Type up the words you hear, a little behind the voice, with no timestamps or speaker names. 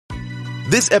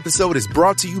This episode is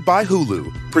brought to you by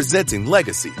Hulu, presenting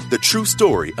Legacy, the true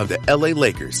story of the LA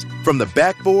Lakers. From the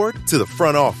backboard to the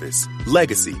front office,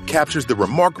 Legacy captures the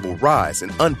remarkable rise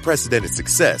and unprecedented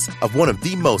success of one of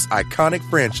the most iconic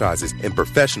franchises in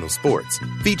professional sports.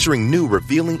 Featuring new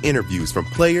revealing interviews from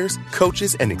players,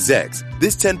 coaches, and execs,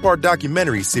 this 10-part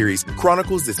documentary series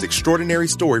chronicles this extraordinary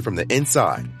story from the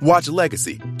inside. Watch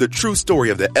Legacy, the true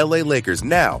story of the LA Lakers,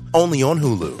 now only on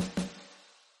Hulu.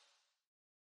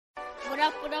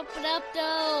 What up,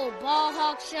 though? Ball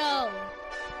Hawk Show.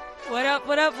 What up,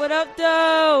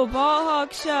 though? Ball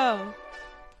Hawk Show.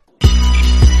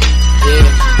 Yeah.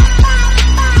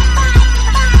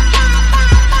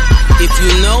 If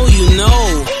you know, you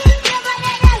know.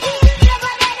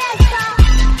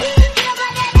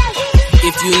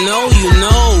 If you know, you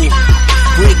know.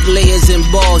 Bricklayers and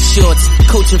ball shorts,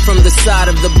 coaching from the side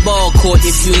of the ball court.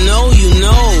 If you know, you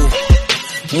know.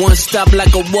 One stop like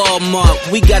a Walmart.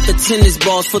 We got the tennis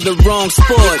balls for the wrong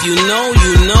sport. If you know,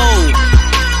 you know.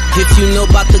 If you know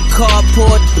about the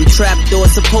carport, them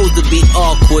trapdoors supposed to be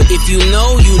awkward. If you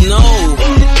know, you know.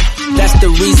 That's the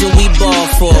reason we ball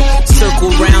for. Circle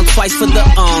round twice for the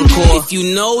encore. If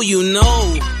you know, you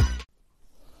know.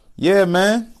 Yeah,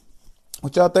 man.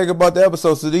 What y'all think about the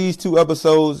episode? So these two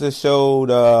episodes that showed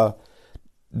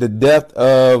the death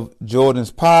of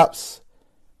Jordan's pops.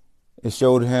 It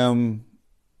showed him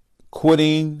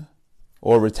quitting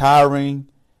or retiring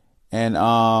and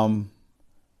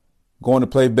going to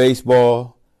play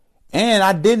baseball. And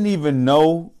I didn't even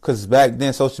know, because back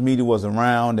then social media wasn't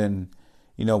around, and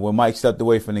you know, when Mike stepped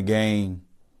away from the game,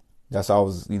 that's how I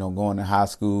was, you know, going to high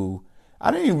school.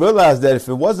 I didn't even realize that if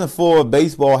it wasn't for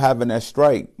baseball having that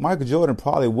strike, Michael Jordan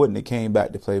probably wouldn't have came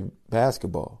back to play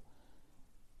basketball.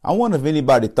 I wonder if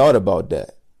anybody thought about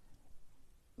that.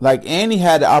 Like, Annie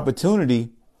had the opportunity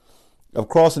of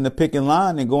crossing the picket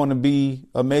line and going to be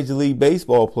a Major League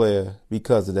Baseball player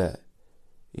because of that.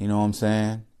 You know what I'm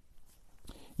saying?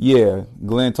 Yeah,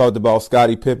 Glenn talked about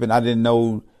Scottie Pippen. I didn't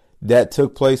know that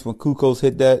took place when Kukos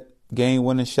hit that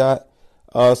game-winning shot.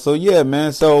 So yeah,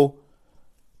 man. So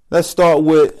let's start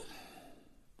with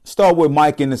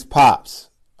Mike and his pops.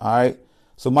 All right.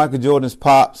 So Michael Jordan's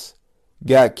pops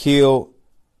got killed,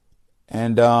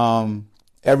 and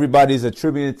everybody's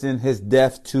attributing his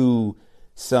death to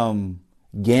some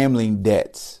gambling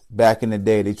debts. Back in the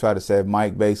day, they tried to say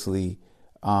Mike basically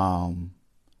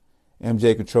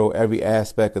MJ controlled every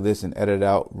aspect of this and edited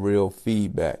out real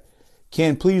feedback.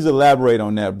 Ken, please elaborate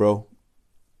on that, bro.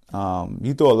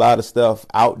 You throw a lot of stuff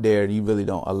out there and you really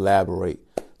don't elaborate.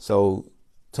 So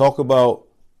talk about,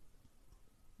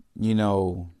 you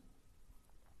know,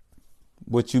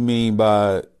 what you mean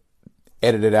by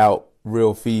edited out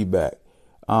real feedback.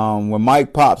 When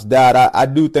Mike Pops died, I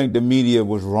do think the media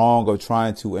was wrong of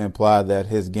trying to imply that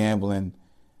his gambling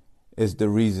is the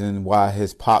reason why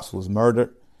his pops was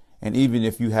murdered. And even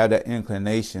if you have that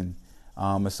inclination,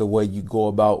 it's a way you go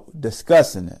about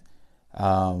discussing it.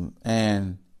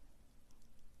 And,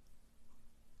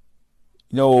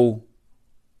 you know,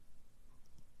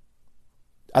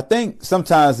 I think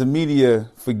sometimes the media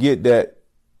forget that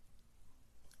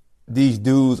these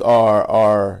dudes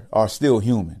are still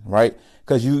human, right?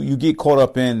 Because you get caught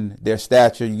up in their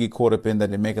stature, you get caught up in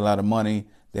that they make a lot of money,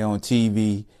 they're on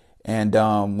TV, and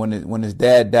when his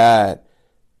dad died,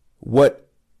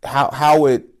 how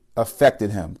it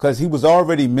affected him, because he was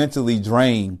already mentally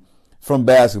drained from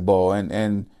basketball,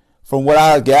 and from what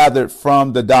I gathered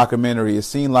from the documentary, it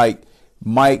seemed like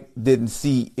Mike didn't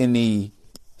see any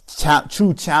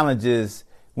true challenges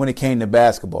when it came to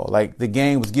basketball. Like, the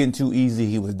game was getting too easy.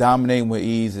 He was dominating with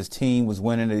ease. His team was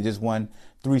winning. They just won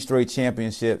 3 straight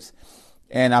championships.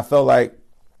 And I felt like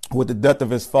with the death of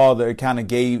his father, it kind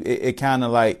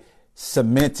of like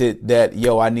cemented that,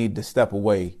 I need to step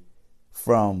away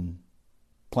from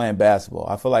playing basketball.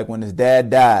 I feel like when his dad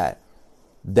died,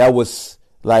 that was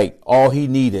like all he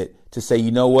needed to say,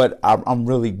 you know what, I'm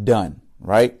really done,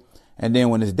 right? And then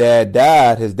when his dad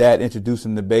died, his dad introduced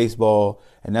him to baseball,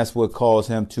 and that's what caused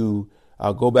him to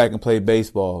go back and play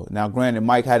baseball. Now, granted,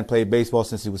 Mike hadn't played baseball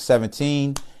since he was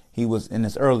 17. He was in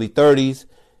his early 30s.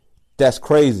 That's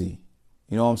crazy.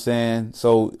 You know what I'm saying?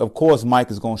 So, of course,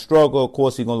 Mike is going to struggle. Of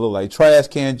course, he's going to look like trash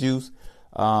can juice.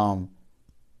 But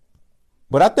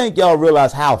I think y'all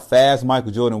realize how fast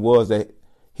Michael Jordan was, that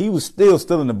he was still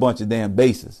stealing a bunch of damn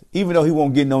bases, even though he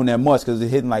won't get on that much because he's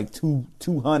hitting like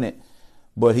 200.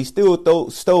 But he still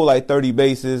stole like 30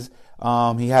 bases.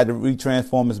 He had to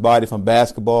retransform his body from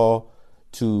basketball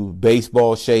to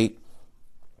baseball shape,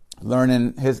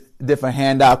 learning his different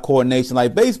hand-eye coordination.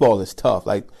 Like, baseball is tough.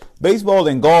 Like, baseball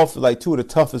and golf are like 2 of the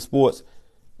toughest sports,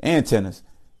 and tennis.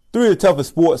 3 of the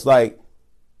toughest sports, like,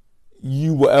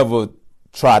 you will ever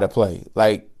try to play.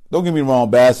 Like, don't get me wrong,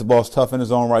 basketball's tough in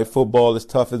its own right. Football is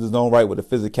tough in its own right with the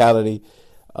physicality.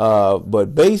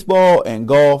 But baseball and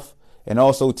golf and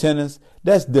also tennis,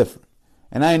 that's different.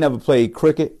 And I ain't never played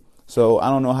cricket, so I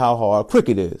don't know how hard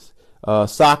cricket is.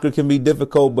 Soccer can be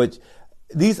difficult, but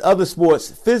these other sports,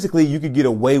 physically, you could get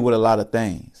away with a lot of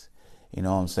things. You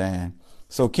know what I'm saying?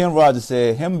 So Ken Rogers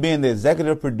said, him being the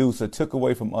executive producer took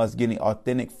away from us getting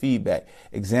authentic feedback.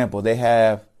 Example, they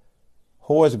have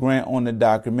Horace Grant on the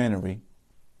documentary,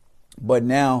 but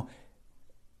not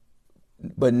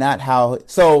how.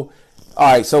 So,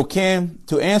 all right. So Ken,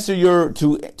 to answer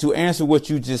what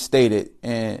you just stated,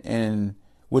 and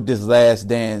with this Last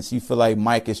Dance, you feel like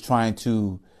Mike is trying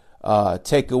to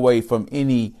take away from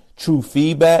any true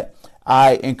feedback.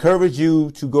 I encourage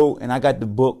you to go, and I got the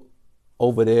book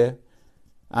over there.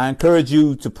 I encourage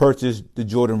you to purchase the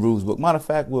Jordan Rules book. Matter of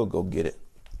fact, we'll go get it.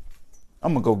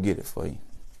 I'm going to go get it for you.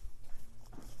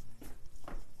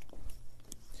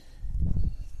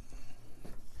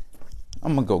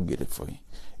 I'm going to go get it for you.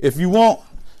 If you want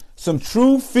some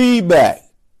true feedback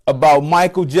about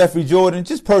Michael Jeffrey Jordan,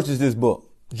 just purchase this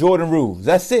book, Jordan Rules.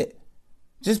 That's it.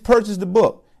 Just purchase the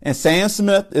book. And Sam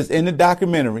Smith is in the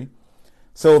documentary.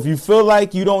 So if you feel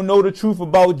like you don't know the truth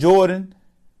about Jordan,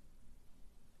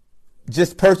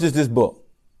 just purchase this book.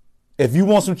 If you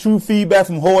want some true feedback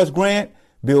from Horace Grant,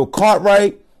 Bill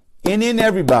Cartwright, and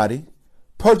everybody,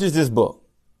 purchase this book.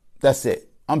 That's it.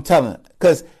 I'm telling it.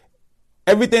 Because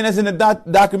everything that's in the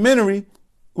documentary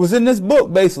was in this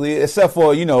book, basically, except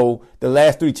for, the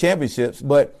last 3 championships.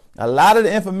 But a lot of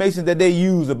the information that they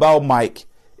use about Mike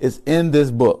is in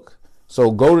this book.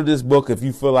 So go to this book if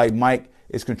you feel like Mike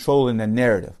is controlling the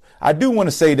narrative. I do want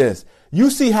to say this. You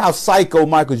see how psycho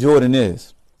Michael Jordan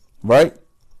is, right?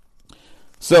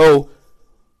 So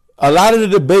a lot of the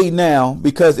debate now,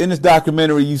 because in this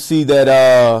documentary, you see that,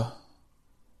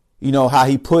 how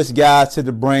he pushed guys to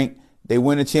the brink. They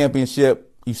win a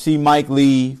championship. You see Mike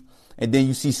leave. And then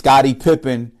you see Scottie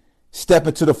Pippen step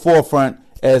into the forefront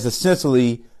as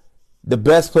essentially the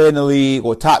best player in the league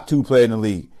or top 2 player in the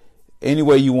league. Any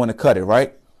way you want to cut it,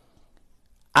 right?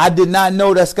 I did not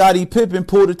know that Scottie Pippen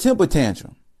pulled a temper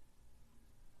tantrum.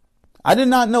 I did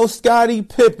not know Scottie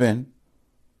Pippen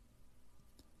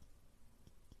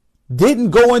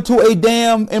didn't go into a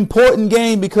damn important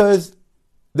game because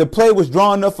the play was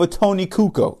drawn up for Tony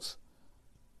Kukoc.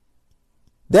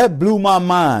 That blew my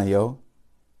mind, yo.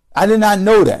 I did not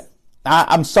know that.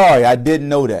 I'm sorry, I didn't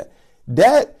know that.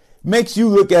 That makes you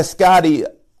look at Scottie.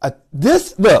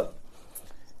 This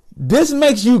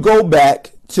makes you go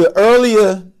back to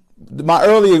my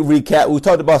earlier recap. We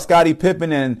talked about Scottie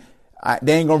Pippen and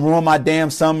they ain't gonna ruin my damn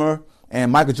summer.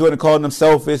 And Michael Jordan calling him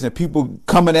selfish, and people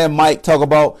coming at Mike talk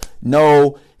about,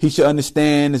 no, he should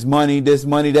understand his money, this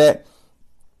money, that.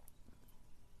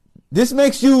 This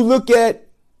makes you look at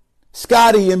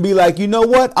Scottie and be like, you know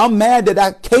what? I'm mad that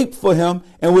I caped for him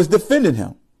and was defending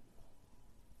him.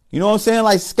 You know what I'm saying?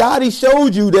 Like, Scottie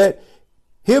showed you that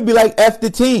he'll be like, F the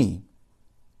team.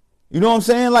 You know what I'm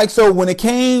saying? Like, so when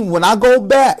I go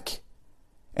back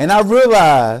and I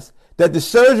realize that the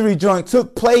surgery joint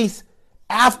took place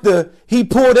after he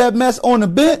pulled that mess on the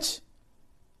bench.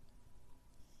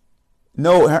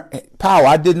 No, Powell,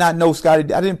 I did not know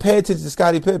Scottie. I didn't pay attention to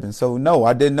Scottie Pippen. So, no,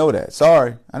 I didn't know that.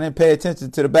 Sorry. I didn't pay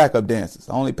attention to the backup dancers.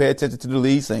 I only pay attention to the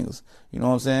lead singles. You know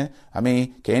what I'm saying? I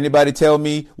mean, can anybody tell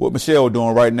me what Michelle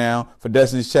doing right now for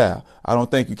Destiny's Child? I don't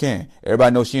think you can.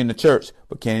 Everybody knows she in the church,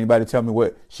 but can anybody tell me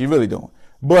what she really doing?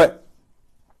 But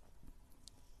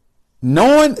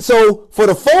so for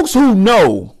the folks who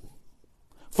know,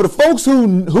 for the folks who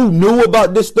knew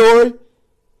about this story,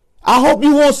 I hope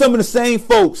you want some of the same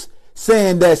folks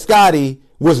saying that Scottie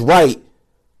was right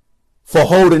for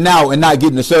holding out and not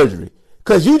getting the surgery.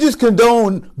 Because you just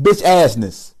condone bitch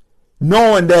assness,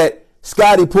 knowing that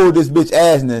Scottie pulled this bitch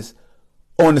assness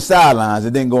on the sidelines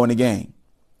and didn't go in the game.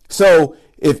 So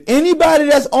if anybody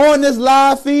that's on this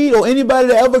live feed or anybody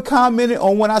that ever commented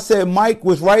on when I said Mike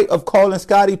was right of calling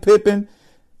Scottie Pippen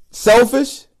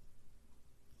selfish,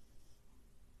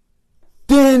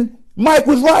 then Mike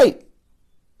was right.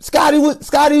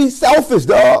 Scottie's selfish,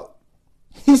 dog.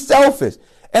 He's selfish.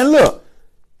 And look,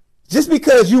 just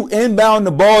because you inbound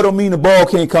the ball don't mean the ball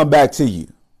can't come back to you.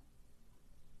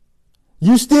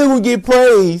 You still will get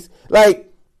praise.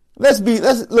 Like, let me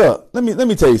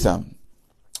tell you something.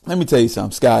 Let me tell you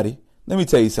something, Scottie. Let me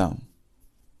tell you something.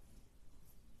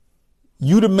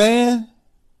 You the man,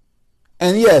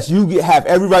 and yes, you have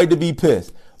every right to be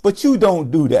pissed, but you don't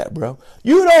do that, bro.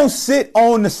 You don't sit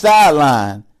on the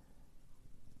sideline.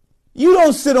 You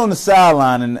don't sit on the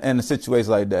sideline in a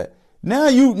situation like that. Now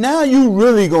you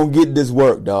really gonna get this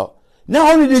work, dog.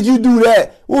 Not only did you do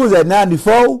that, what was that,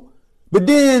 94? But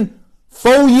then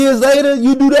 4 years later,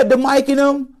 you do that to Mike and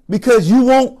them because you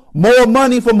want more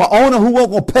money from an owner who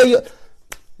won't gonna pay you.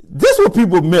 This is what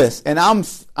people miss. And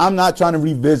I'm not trying to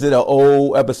revisit an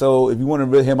old episode. If you want to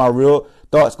really hear my real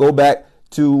thoughts, go back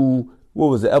to, what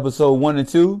was it, episode 1 and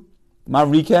 2, my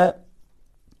recap.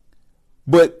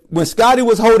 But when Scotty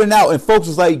was holding out and folks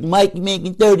was like, Mike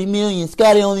making 30 million,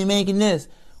 Scotty only making this.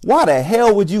 Why the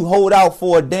hell would you hold out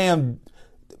for a damn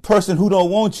person who don't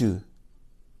want you?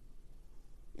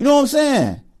 You know what I'm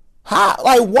saying? How?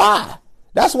 Like, why?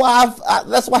 That's why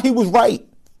that's why he was right.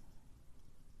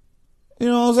 You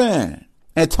know what I'm saying?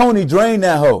 And Tony drained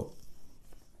that hoe.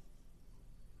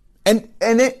 And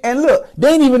look,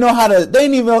 they didn't even know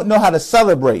how to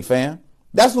celebrate, fam.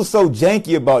 That's what's so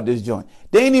janky about this joint.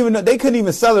 They couldn't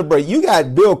even celebrate. You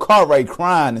got Bill Cartwright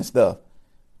crying and stuff.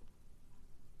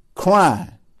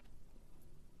 Crying.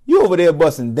 You over there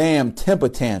busting damn temper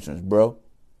tantrums, bro.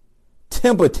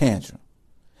 Temper tantrum.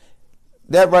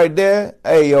 That right there,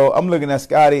 hey, yo, I'm looking at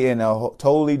Scotty in a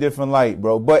totally different light,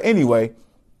 bro. But anyway,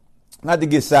 not to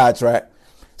get sidetracked.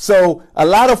 So a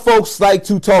lot of folks like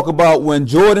to talk about when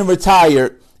Jordan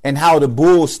retired and how the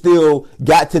Bulls still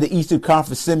got to the Eastern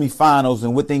Conference semifinals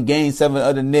and within Game 7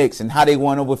 of the Knicks and how they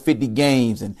won over 50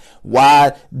 games and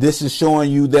why this is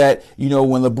showing you that, you know,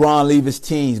 when LeBron leaves his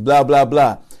teams, blah, blah,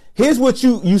 blah. Here's what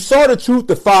you saw the truth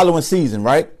the following season,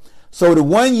 right? So the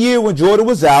 1 year when Jordan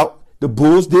was out, the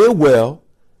Bulls did well.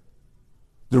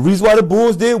 The reason why the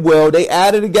Bulls did well, they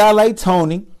added a guy like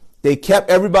Tony. They kept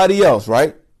everybody else,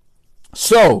 right?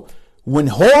 So when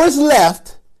Horace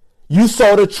left, you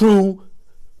saw the true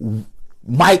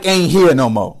Mike ain't here no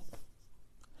more.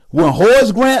 When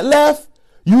Horace Grant left,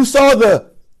 you saw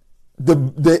the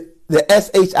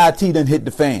SHIT done hit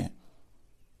the fan.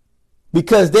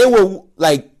 Because they were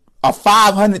like a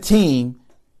 500 team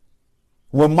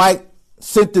when Mike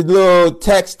sent the little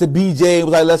text to BJ,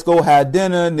 was like, let's go have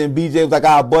dinner. And then BJ was like,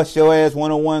 I'll bust your ass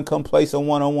one-on-one, come play some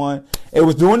one-on-one. It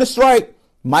was during the strike.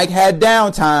 Mike had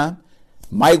downtime.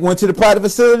 Mike went to the private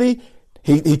facility.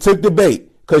 He took the bait.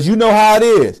 Because you know how it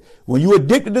is. When you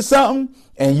addicted to something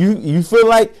and you feel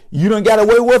like you done got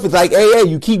away with it, it's like, hey,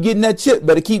 you keep getting that chip,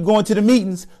 better keep going to the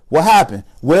meetings. What happened?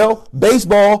 Well,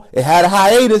 baseball, it had a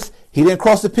hiatus. He didn't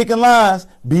cross the picking lines.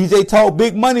 BJ talked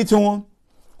big money to him.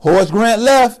 Horace Grant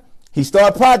left. He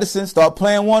started practicing, started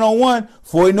playing one-on-one.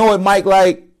 Before you know it, Mike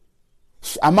like,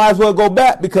 I might as well go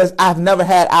back because I've never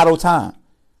had idle time.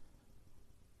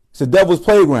 It's the devil's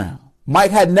playground.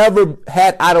 Mike had never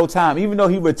had idle time. Even though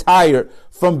he retired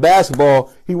from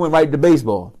basketball, he went right to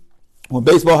baseball. When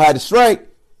baseball had a strike,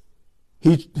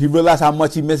 he realized how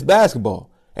much he missed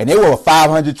basketball. And they were a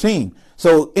 500 team.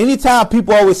 So anytime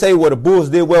people always say, well, the Bulls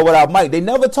did well without Mike, they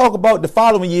never talk about the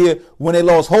following year when they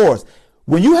lost Horace.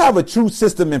 When you have a true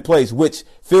system in place, which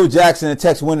Phil Jackson and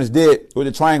Tex Winters did with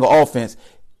the triangle offense,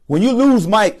 when you lose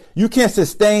Mike, you can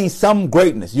sustain some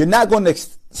greatness. You're not going to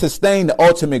sustain the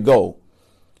ultimate goal.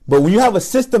 But when you have a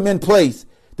system in place,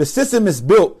 the system is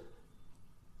built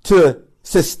to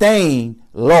sustain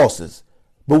losses.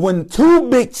 But when two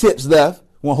big chips left,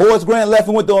 when Horace Grant left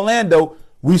and went to Orlando,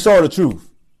 we saw the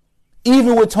truth.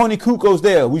 Even with Tony Kukoc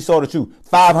there, we saw the truth.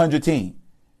 500 team.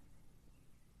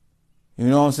 You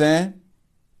know what I'm saying?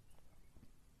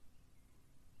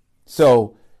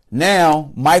 So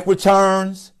now Mike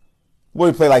returns.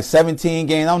 He played like 17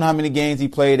 games. I don't know how many games he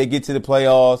played. They get to the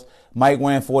playoffs. Mike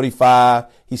won 45.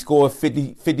 He scored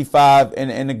 55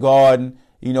 in the Garden.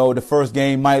 You know, the first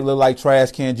game might look like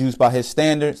trash can juice by his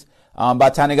standards. By the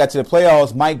time they got to the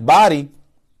playoffs, Mike's body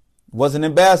wasn't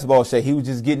in basketball shape. He was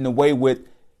just getting away with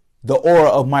the aura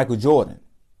of Michael Jordan.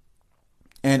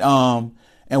 And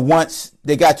once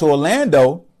they got to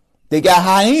Orlando, they got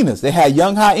hyenas. They had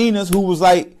young hyenas who was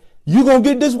like, you gonna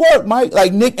get this work, Mike.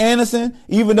 Like Nick Anderson,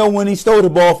 even though when he stole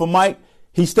the ball from Mike,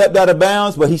 he stepped out of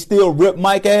bounds, but he still ripped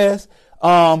Mike's ass.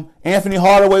 Anthony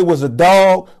Hardaway was a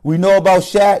dog. We know about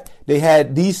Shaq. They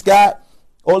had D. Scott.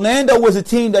 Orlando was a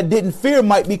team that didn't fear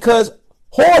Mike because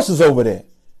Horace was over there.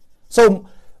 So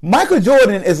Michael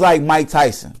Jordan is like Mike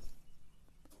Tyson.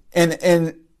 In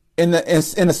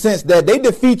a sense that they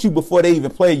defeat you before they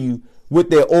even play you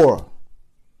with their aura.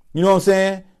 You know what I'm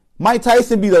saying? Mike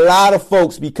Tyson beat a lot of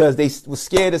folks because they were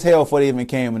scared as hell before they even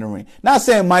came in the ring. Not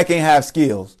saying Mike ain't have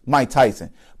skills, Mike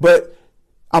Tyson, but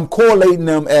I'm correlating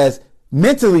them as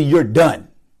mentally you're done.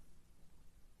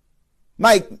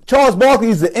 Charles Barkley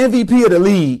is the MVP of the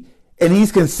league, and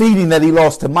he's conceding that he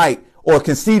lost to Mike, or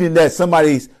conceding that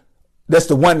that's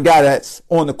the one guy that's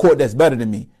on the court that's better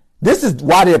than me. This is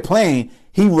why they're playing.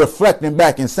 He reflecting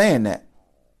back and saying that.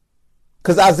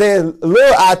 Because Isaiah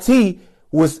Lil IT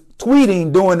was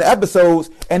tweeting during the episodes,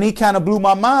 and he kind of blew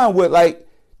my mind with, like,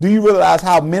 do you realize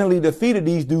how mentally defeated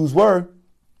these dudes were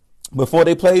before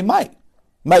they played Mike?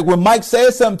 Like, when Mike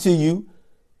said something to you,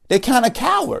 they kind of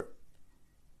cowered.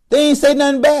 They ain't say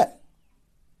nothing back.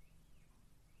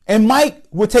 And Mike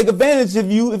would take advantage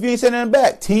of you if you ain't say nothing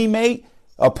back. Teammate,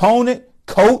 opponent,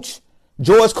 coach.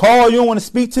 George Karl, you don't want to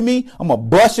speak to me? I'm going to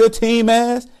bust your team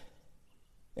ass.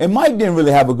 And Mike didn't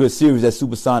really have a good series, that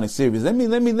Supersonic series. Let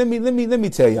me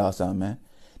tell y'all something, man.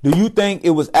 Do you think it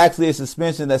was actually a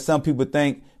suspension that some people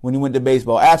think when he went to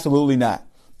baseball? Absolutely not.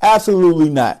 Absolutely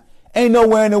not. Ain't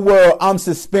nowhere in the world I'm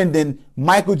suspending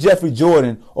Michael Jeffrey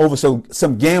Jordan over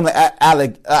some gambling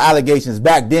allegations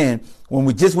back then when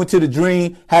we just went to the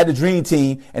Dream, had the Dream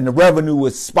Team, and the revenue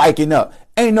was spiking up.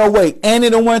 Ain't no way. And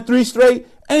it won 3 straight.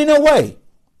 Ain't no way.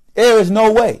 There is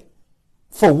no way.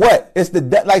 For what? It's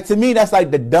like, to me, that's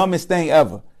like the dumbest thing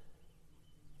ever.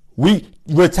 We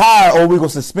retire or we gonna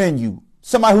suspend you.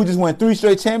 Somebody who just won 3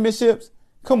 straight championships?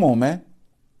 Come on, man.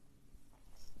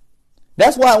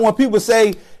 That's why when people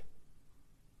say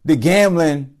the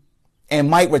gambling and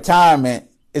Mike retirement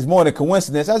is more than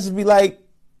coincidence, I just be like,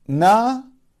 nah.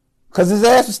 Because his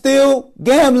ass was still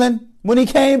gambling when he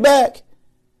came back.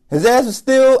 His ass was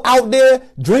still out there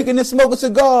drinking and smoking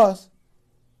cigars.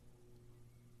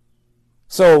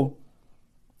 So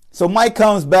Mike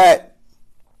comes back,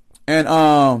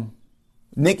 and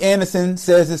Nick Anderson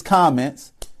says his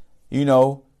comments, you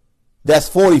know, that's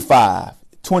 45.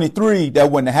 23,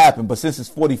 that wouldn't have happened, but since it's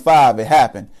 45, it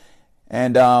happened.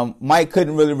 And Mike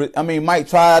couldn't really, Mike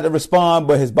tried to respond,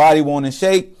 but his body won't in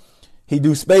shape. He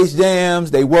do Space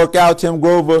Jams. They work out, Tim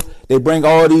Grover. They bring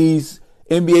all these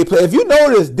NBA players. If you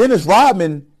notice, Dennis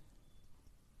Rodman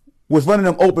was running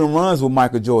them open runs with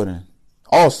Michael Jordan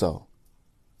also.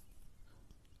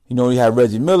 You know, he had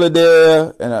Reggie Miller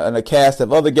there and a cast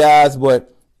of other guys,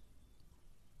 but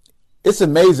it's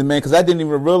amazing, man, because I didn't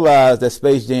even realize that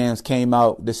Space Jams came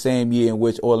out the same year in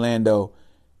which Orlando,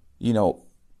 you know,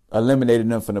 eliminated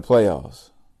them from the playoffs.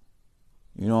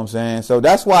 You know what I'm saying? So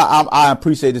that's why I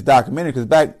appreciate this documentary, because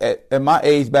back at my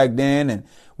age back then, and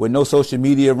with no social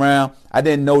media around, I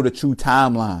didn't know the true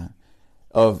timeline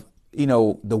of, you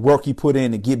know, the work he put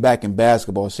in to get back in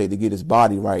basketball shape, to get his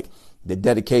body right, the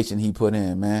dedication he put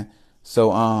in, man.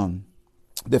 So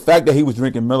the fact that he was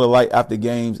drinking Miller Lite after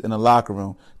games in the locker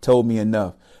room told me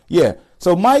enough. Yeah,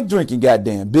 so Mike drinking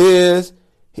goddamn beers.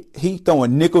 He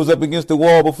throwing nickels up against the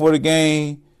wall before the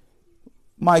game.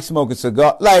 Mike smoking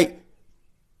cigar. Like,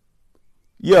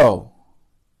 yo,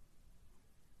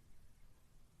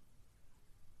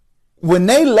 when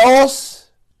they lost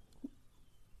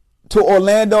to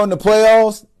Orlando in the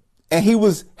playoffs, and he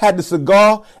had the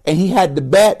cigar and he had the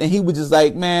bat, and he was just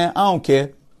like, man, I don't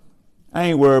care. I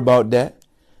ain't worried about that.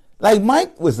 Like,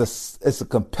 Mike is a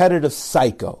competitive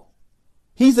psycho.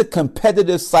 He's a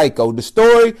competitive psycho. The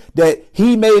story that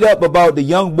he made up about the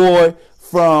young boy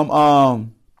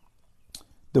from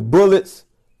the Bullets.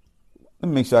 Let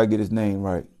me make sure I get his name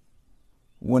right.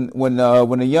 When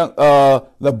the young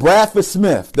LaBradford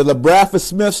Smith, the LaBradford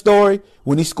Smith story,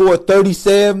 when he scored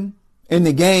 37 in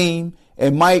the game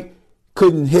and Mike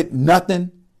couldn't hit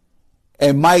nothing,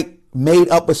 and Mike made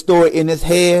up a story in his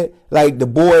head, like the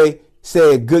boy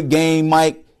said, "Good game,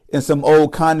 Mike," in some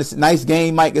old nice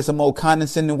game, Mike, in some old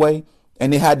condescending way,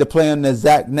 and they had to play him the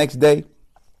exact next day,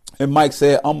 and Mike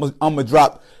said, "I'm gonna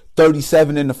drop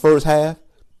 37 in the first half,"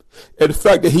 and the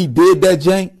fact that he did that,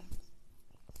 jank,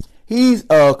 he's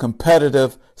a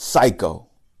competitive psycho.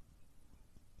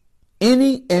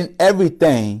 Any and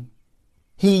everything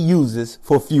he uses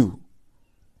for fuel.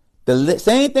 The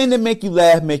same thing that make you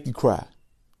laugh, make you cry,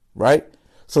 right?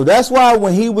 So that's why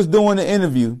when he was doing the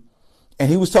interview and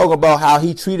he was talking about how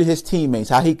he treated his teammates,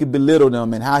 how he could belittle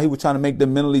them, and how he was trying to make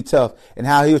them mentally tough, and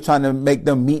how he was trying to make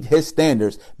them meet his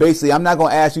standards. Basically, I'm not going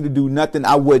to ask you to do nothing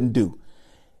I wouldn't do.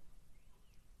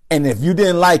 And if you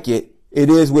didn't like it, it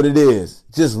is what it is.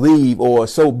 Just leave, or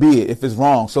so be it. If it's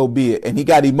wrong, so be it. And he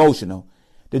got emotional.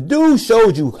 The dude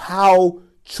showed you how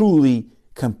truly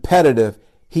competitive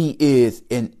he is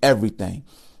in everything.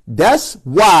 That's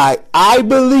why I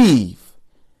believe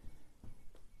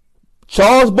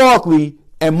Charles Barkley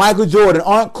and Michael Jordan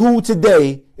aren't cool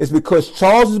today, is because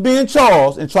Charles was being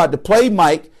Charles and tried to play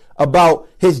Mike about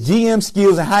his GM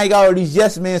skills and how he got all these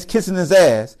yes men kissing his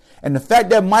ass. And the fact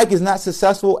that Mike is not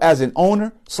successful as an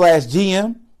owner /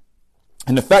 GM,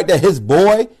 and the fact that his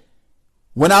boy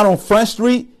went out on Front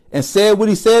Street and said what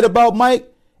he said about Mike,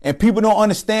 and people don't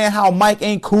understand how Mike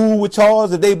ain't cool with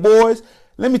Charles if they boys.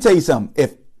 Let me tell you something.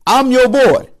 If I'm your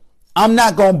boy, I'm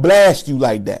not going to blast you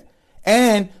like that.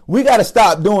 And we got to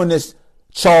stop doing this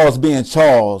Charles being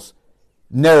Charles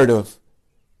narrative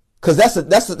Because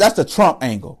that's a Trump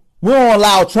angle. We don't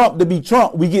allow Trump to be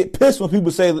Trump. We get pissed when people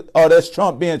say, oh, that's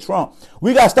Trump being Trump.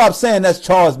 We got to stop saying that's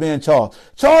Charles being Charles.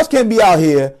 Charles can't be out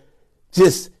here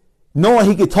just knowing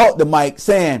he could talk to Mike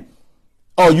saying,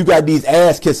 oh, you got these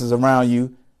ass kisses around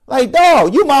you. Like,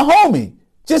 dog, you my homie.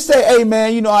 Just say, hey,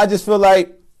 man, you know, I just feel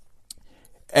like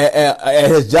at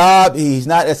his job, he's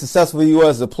not as successful as he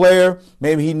was as a player.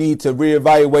 Maybe he needs to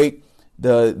reevaluate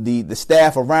the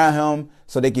staff around him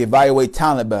so they can evaluate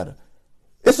talent better.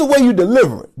 It's the way you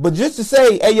deliver it. But just to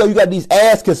say, hey, yo, you got these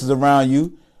ass kisses around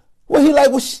you. Well, he like,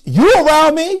 well, you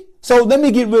around me? So let me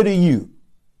get rid of you.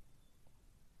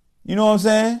 You know what I'm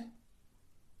saying?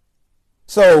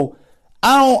 So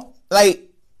I don't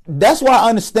like, that's why I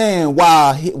understand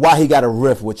why he got a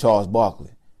riff with Charles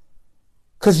Barkley.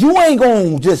 Cause you ain't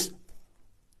gonna just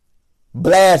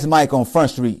blast Mike on Front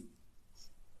Street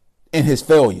in his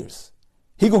failures.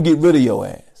 He gonna get rid of your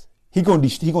ass. He gonna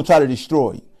try to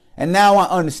destroy you. And now I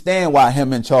understand why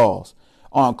him and Charles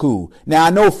aren't cool. Now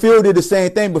I know Phil did the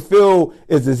same thing, but Phil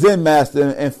is the Zen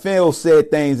master, and Phil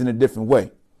said things in a different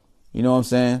way. You know what I'm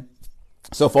saying?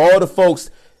 So for all the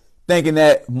folks thinking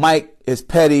that Mike is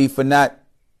petty for not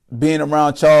being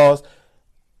around Charles,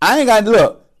 I ain't got to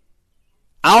look.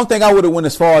 I don't think I would have went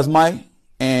as far as Mike,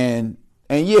 and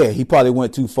yeah, he probably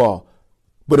went too far.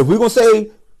 But if we're gonna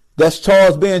say that's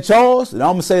Charles being Charles, then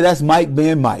I'm gonna say that's Mike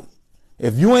being Mike.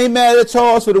 If you ain't mad at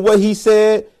Charles for the way he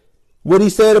said what he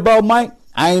said about Mike,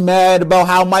 I ain't mad about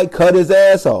how Mike cut his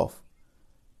ass off.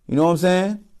 You know what I'm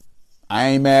saying? I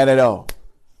ain't mad at all.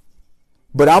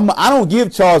 But I don't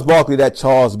give Charles Barkley that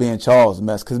Charles being Charles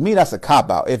mess, because me, that's a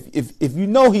cop out. If you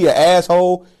know he an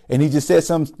asshole and he just said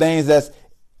some things that's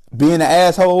being an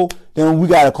asshole, then we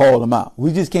gotta call him out.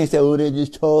 We just can't say, oh, they're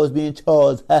just Charles being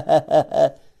Charles.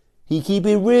 He keep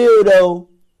it real though.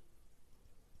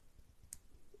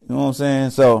 You know what I'm saying?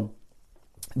 So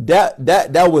that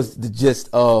was the gist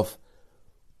of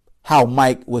how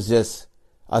Mike was just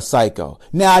a psycho.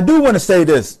 Now I do want to say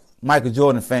this, Michael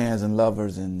Jordan fans and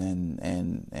lovers,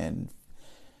 and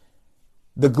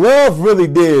the glove really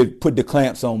did put the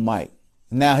clamps on Mike.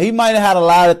 Now he might have had a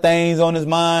lot of things on his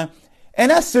mind, and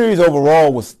that series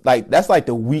overall was that's like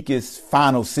the weakest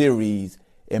final series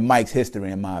in Mike's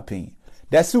history, in my opinion.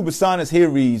 That Supersonics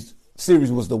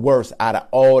series was the worst out of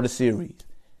all the series.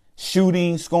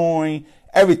 Shooting, scoring,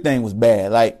 everything was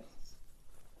bad. Like,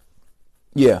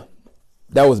 yeah,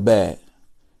 that was bad.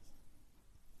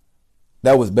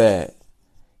 That was bad.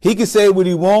 He can say what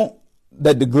he want,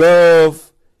 that the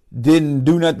glove didn't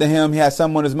do nothing to him. He had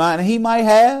something on his mind, and he might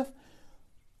have.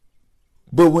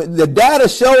 But when the data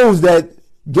shows that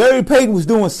Gary Payton was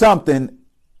doing something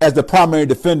as the primary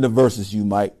defender versus you,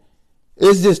 Mike,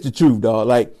 it's just the truth, dog.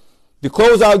 Like, the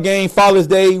closeout game, Father's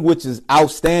Day, which is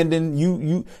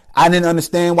outstanding. I didn't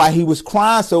understand why he was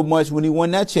crying so much when he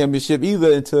won that championship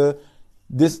either until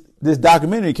this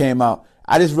documentary came out.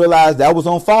 I just realized that was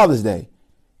on Father's Day.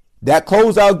 That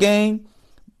closeout game,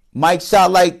 Mike shot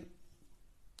like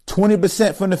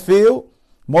 20% from the field.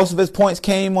 Most of his points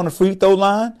came on the free throw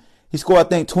line. He scored, I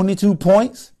think, 22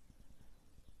 points.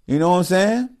 You know what I'm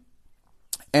saying?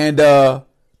 And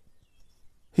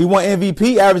he won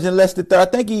MVP, averaging less than 30. I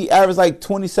think he averaged like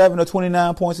 27 or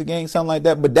 29 points a game, something like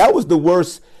that. But that was the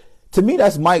worst. To me,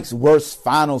 that's Mike's worst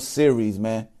final series,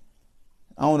 man.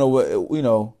 I don't know what, you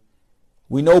know.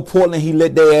 We know Portland, he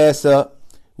lit their ass up.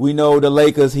 We know the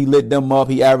Lakers, he lit them up.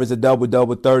 He averaged a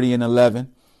double-double, 30 and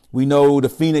 11. We know the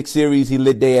Phoenix series, he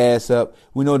lit their ass up.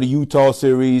 We know the Utah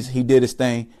series, he did his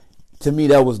thing. To me,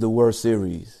 that was the worst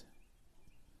series.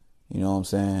 You know what I'm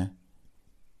saying?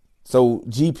 So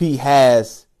GP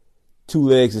has two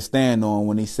legs to stand on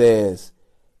when he says,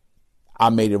 I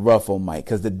made it rough on Mike,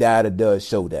 because the data does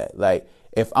show that. Like,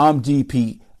 if I'm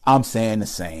GP, I'm saying the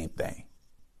same thing.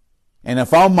 And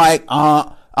if I'm Mike,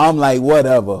 I'm like,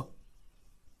 whatever.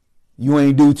 You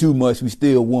ain't do too much. We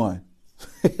still won.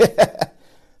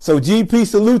 So GP,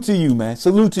 salute to you, man.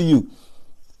 Salute to you.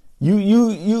 You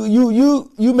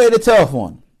made it tough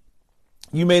on him.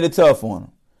 You made it tough on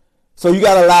him. So you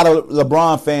got a lot of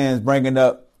LeBron fans bringing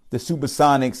up the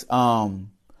Supersonics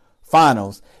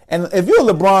finals. And if you're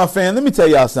a LeBron fan, let me tell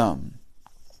y'all something.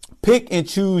 Pick and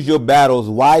choose your battles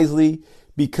wisely,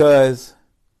 because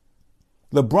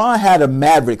LeBron had a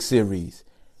Maverick series.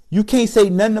 You can't say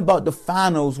nothing about the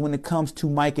finals when it comes to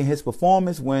Mike and his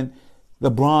performance when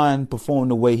LeBron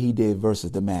performed the way he did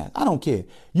versus the Mavs. I don't care.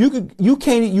 You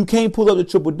can't pull up the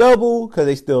triple-double because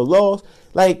they still lost.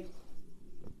 Like,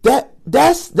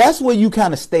 that's where you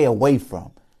kind of stay away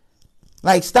from.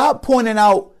 Like, stop pointing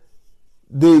out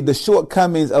the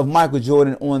shortcomings of Michael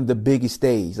Jordan on the biggest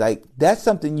stage. Like, that's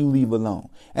something you leave alone.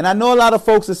 And I know a lot of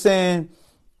folks are saying,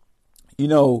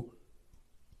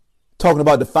 talking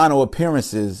about the final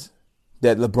appearances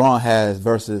that LeBron has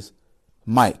versus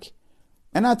Mike.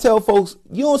 And I tell folks,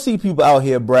 you don't see people out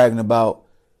here bragging about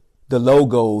the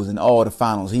logos and all the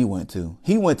finals he went to.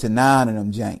 He went to 9 of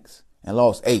them janks and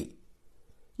lost 8.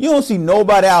 You don't see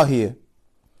nobody out here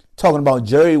talking about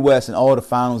Jerry West and all the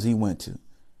finals he went to.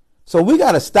 So we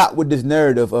got to stop with this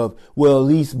narrative of, well, at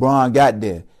least Bron got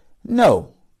there.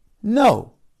 No,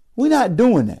 we're not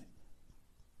doing that.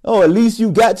 Oh, at least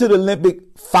you got to the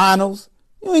Olympic finals.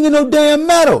 You ain't get no damn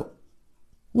medal.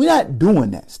 We're not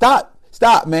doing that. Stop,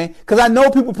 man. Because I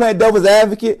know people playing devil's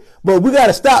advocate, but we got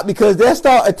to stop because they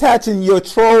start attaching your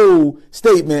troll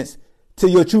statements to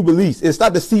your true beliefs. It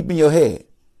start to seep in your head.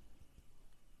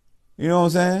 You know what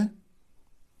I'm saying?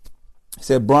 He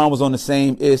said Bron was on the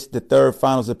same ish, the third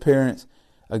finals appearance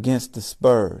against the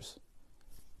Spurs.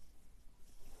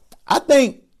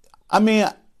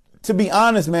 To be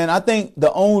honest, man, I think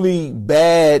the only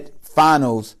bad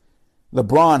finals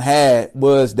LeBron had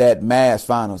was that Mavs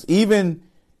finals. Even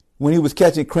when he was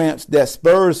catching cramps, that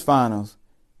Spurs finals,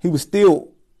 he was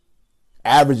still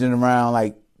averaging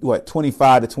around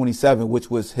 25 to 27,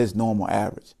 which was his normal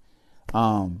average.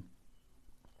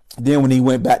 Then when he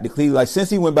went back to Cleveland, since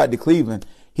he went back to Cleveland,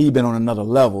 he'd been on another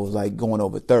level, going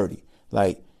over 30.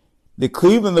 The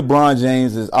Cleveland LeBron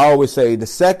James is, I always say,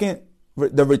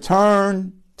 the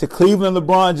return to Cleveland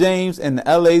LeBron James and the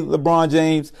LA LeBron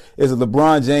James is a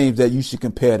LeBron James that you should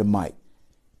compare to Mike.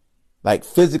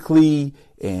 Physically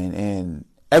and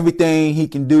everything he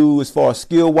can do as far as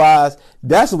skill wise,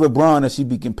 that's a LeBron that should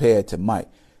be compared to Mike.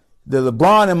 The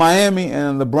LeBron in Miami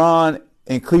and LeBron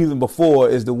in Cleveland before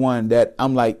is the one that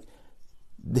I'm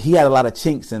he had a lot of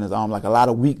chinks in his arm, a lot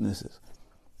of weaknesses.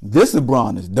 This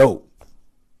LeBron is dope.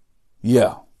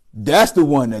 Yeah, that's the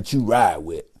one that you ride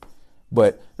with.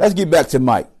 But let's get back to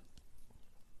Mike.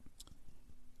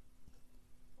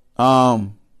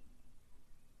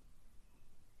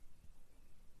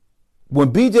 When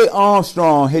B.J.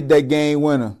 Armstrong hit that game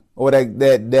winner or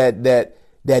that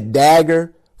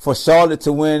dagger for Charlotte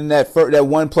to win that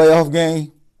one playoff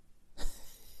game.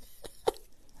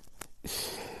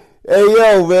 Hey,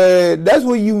 yo, man, that's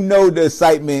when you know the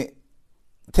excitement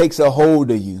takes a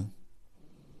hold of you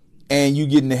and you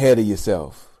getting ahead of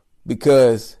yourself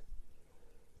because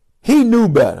he knew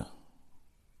better.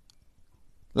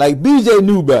 BJ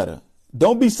knew better.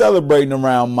 Don't be celebrating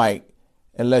around Mike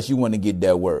unless you want to get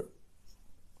that work.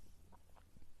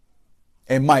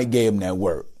 And Mike gave him that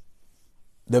work.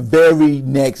 The very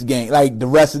next game, the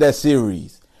rest of that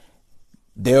series.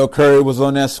 Dale Curry was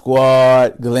on that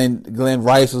squad. Glenn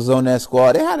Rice was on that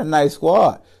squad. They had a nice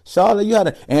squad. Charlotte, you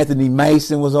had Anthony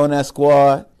Mason was on that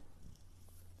squad.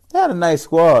 They had a nice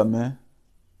squad, man.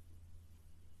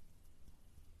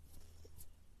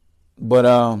 But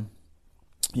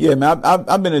yeah, man,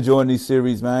 I've been enjoying these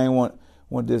series, man. I ain't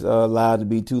want this live to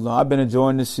be too long. I've been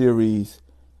enjoying this series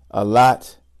a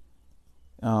lot.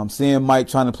 Seeing Mike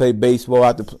trying to play baseball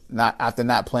after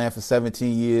not playing for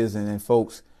 17 years, and then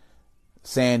folks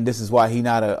saying this is why he's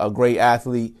not a great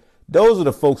athlete. Those are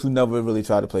the folks who never really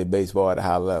try to play baseball at a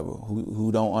high level,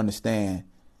 who don't understand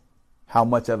how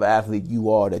much of an athlete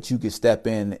you are, that you could step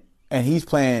in. And he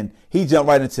jumped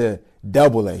right into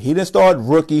Double-A. He didn't start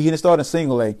rookie. He didn't start in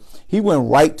Single-A. He went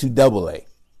right to Double-A.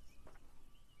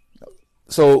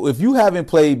 So if you haven't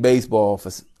played baseball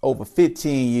for over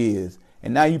 15 years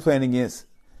and now you're playing against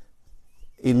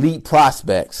elite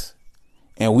prospects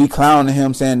and we clowning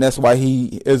him saying that's why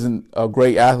he isn't a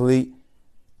great athlete,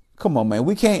 come on, man.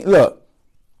 We can't look.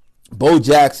 Bo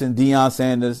Jackson, Deion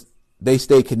Sanders, they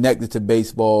stay connected to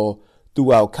baseball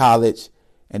throughout college,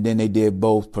 and then they did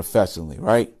both professionally,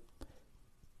 right?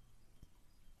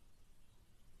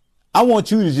 I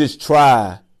want you to just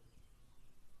try,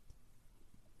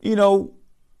 I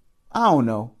don't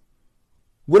know,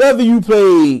 whatever you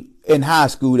played in high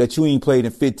school that you ain't played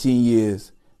in 15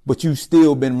 years, but you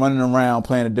still been running around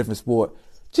playing a different sport.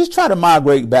 Just try to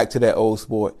migrate back to that old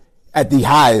sport at the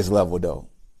highest level, though,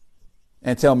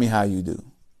 and tell me how you do.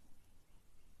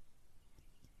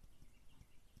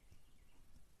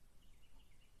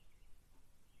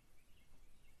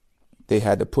 They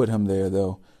had to put him there,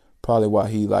 though. Probably why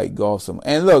he liked golf so much.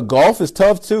 And look, golf is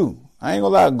tough, too. I ain't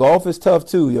gonna lie. Golf is tough,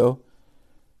 too, yo.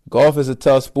 Golf is a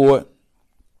tough sport.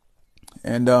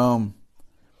 And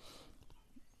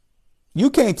you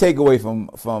can't take away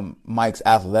from Mike's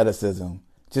athleticism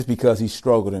just because he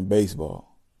struggled in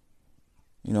baseball.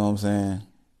 You know what I'm saying?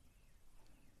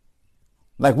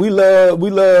 We love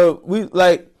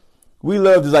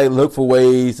to look for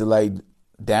ways to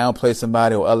downplay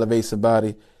somebody or elevate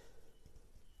somebody.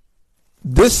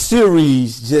 This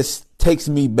series just takes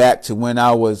me back to when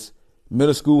I was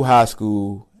middle school, high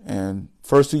school, and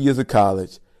first 2 years of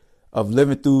college of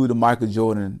living through the Michael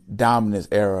Jordan dominance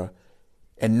era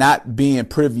and not being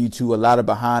privy to a lot of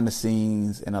behind the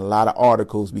scenes and a lot of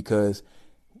articles because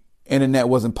internet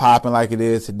wasn't popping like it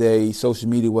is today. Social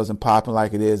media wasn't popping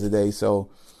like it is today.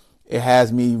 So it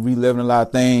has me reliving a lot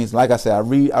of things. Like I said,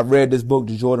 I read this book,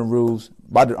 The Jordan Rules.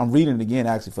 I'm reading it again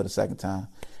actually for the second time.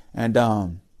 And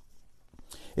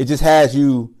it just has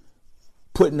you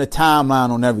putting a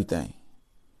timeline on everything.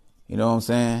 You know what I'm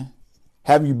saying?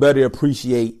 Having you better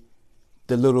appreciate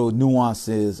the little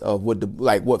nuances of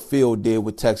what Phil did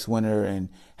with Tex Winter and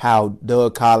how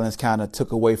Doug Collins kind of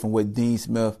took away from what Dean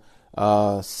Smith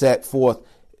set forth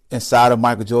inside of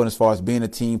Michael Jordan as far as being a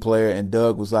team player. And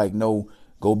Doug was like, no,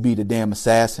 go be the damn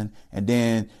assassin. And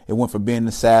then it went from being an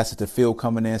assassin to Phil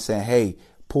coming in saying, hey,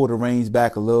 pull the reins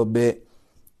back a little bit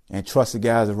and trust the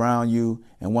guys around you.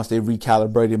 And once they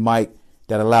recalibrated Mike,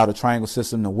 that allowed the triangle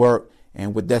system to work.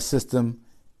 And with that system,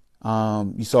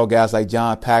 you saw guys like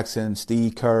John Paxson,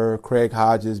 Steve Kerr, Craig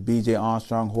Hodges, B.J.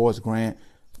 Armstrong, Horace Grant,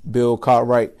 Bill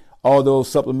Cartwright, all those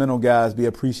supplemental guys be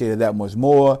appreciated that much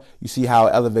more. You see how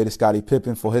it elevated Scottie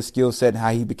Pippen for his skill set and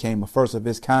how he became a first of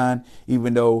his kind.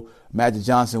 Even though Magic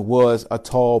Johnson was a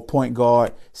tall point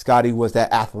guard, Scottie was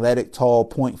that athletic, tall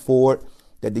point forward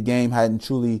that the game hadn't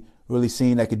truly really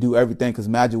seen that could do everything because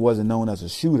Magic wasn't known as a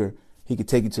shooter. He could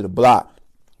take you to the block,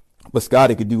 but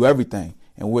Scottie could do everything.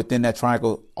 And within that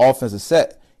triangle offensive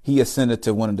set, he ascended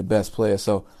to one of the best players.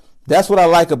 So that's what I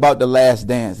like about The Last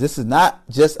Dance. This is not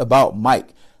just about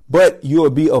Mike, but you'll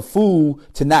be a fool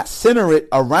to not center it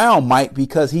around Mike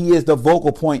because he is the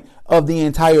focal point of the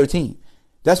entire team.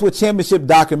 That's what championship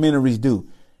documentaries do.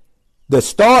 The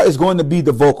star is going to be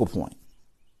the focal point.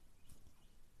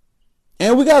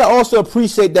 And we got to also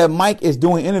appreciate that Mike is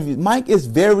doing interviews. Mike is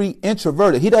very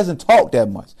introverted. He doesn't talk that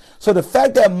much. So the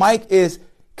fact that Mike is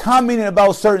commenting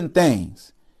about certain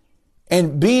things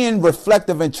and being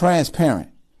reflective and transparent.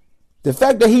 The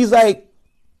fact that he's like,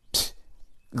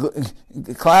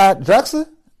 Clyde Drexler?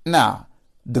 Nah.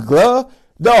 The glove?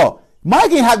 Dog.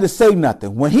 Mike ain't have to say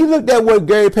nothing. When he looked at what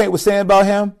Gary Payton was saying about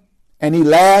him and he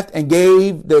laughed and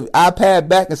gave the iPad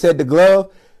back and said the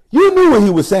glove, you knew what he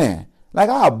was saying. Like,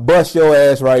 I'll bust your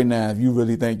ass right now if you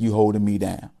really think you holding me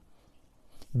down.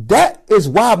 That is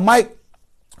why Mike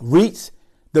reached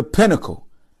the pinnacle.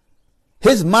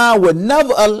 His mind would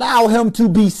never allow him to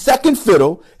be second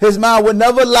fiddle. His mind would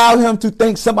never allow him to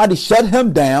think somebody shut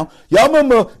him down. Y'all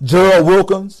remember Gerald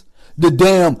Wilkins, the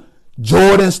damn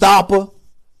Jordan stopper?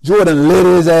 Jordan lit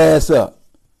his ass up.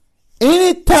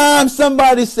 Anytime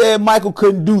somebody said Michael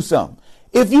couldn't do something,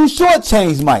 if you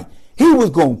shortchanged Mike, he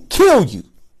was going to kill you.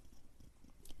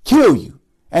 Kill you.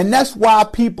 And that's why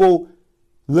people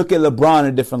look at LeBron in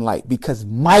a different light, because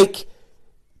Mike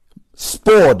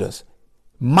spoiled us.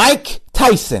 Mike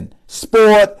Tyson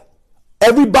spoiled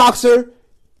every boxer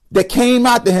that came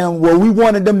out to him where we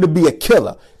wanted them to be a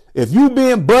killer. If you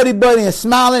being buddy and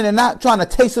smiling and not trying to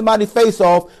take somebody's face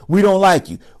off, we don't like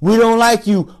you. We don't like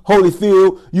you,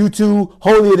 Holyfield. You two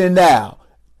holier than thou.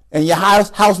 And your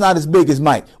house not as big as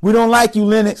Mike. We don't like you,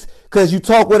 Lennox, because you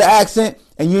talk with an accent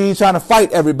and you ain't trying to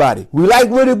fight everybody. We like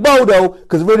Riddick Bowe, though,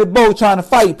 because Riddick Bowe trying to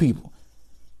fight people.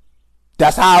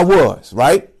 That's how it was,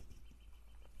 right?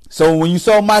 So when you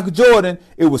saw Michael Jordan,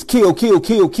 it was kill, kill,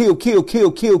 kill, kill, kill,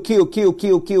 kill, kill, kill, kill,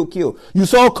 kill, kill, kill. You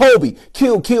saw Kobe,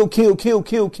 kill, kill, kill, kill,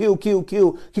 kill, kill, kill,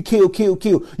 kill, kill, kill,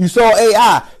 kill. You saw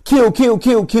AI, kill, kill,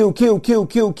 kill, kill, kill, kill,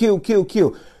 kill, kill, kill,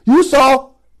 kill. You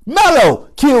saw Melo,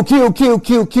 kill, kill, kill,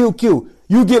 kill, kill, kill.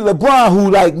 You get LeBron, who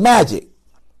like Magic.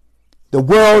 The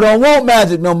world don't want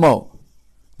Magic no more.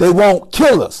 They won't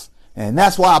kill us. And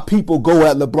that's why people go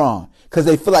at LeBron, because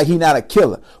they feel like he's not a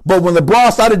killer. But when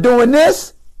LeBron started doing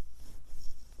this,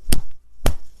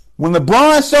 when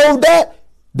LeBron showed that,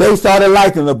 they started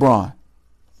liking LeBron.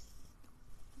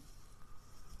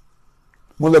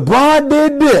 When LeBron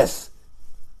did this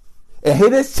and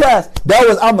hit his chest, that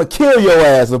was, I'm going to kill your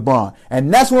ass, LeBron.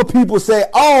 And that's when people say,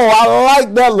 oh, I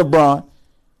like that LeBron.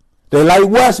 They like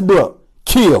Westbrook,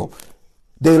 kill.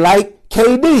 They like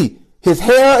KD. His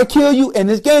hair will kill you and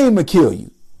his game will kill you.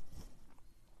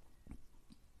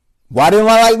 Why didn't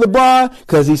I like LeBron?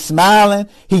 Because he's smiling.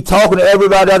 He talking to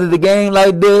everybody out of the game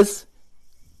like this.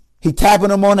 He tapping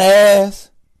them on the ass.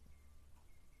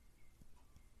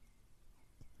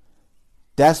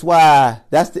 That's why.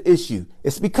 That's the issue.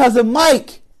 It's because of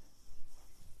Mike.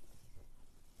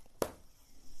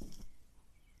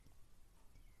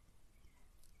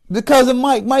 Because of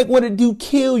Mike. Mike wanted to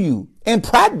kill you in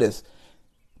practice.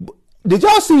 Did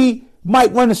y'all see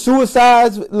Mike running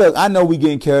suicides? Look, I know we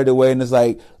getting carried away and it's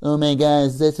like, oh man,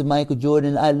 guys, that's Michael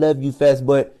Jordan. I love you, Fast.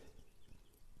 But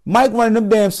Mike running them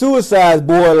damn suicides,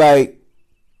 boy, like,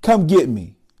 come get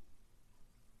me.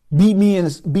 Beat me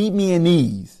in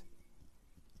these.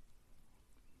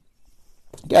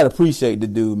 Gotta appreciate the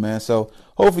dude, man. So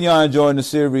hopefully y'all enjoying the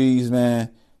series,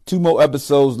 man. 2 more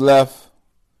episodes left.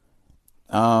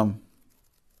 Oh,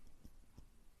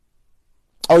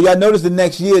 y'all noticed the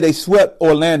next year they swept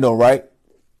Orlando, right?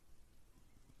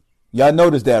 Y'all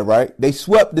noticed that, right? They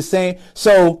swept the same.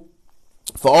 So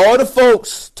for all the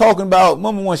folks talking about,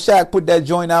 remember when Shaq put that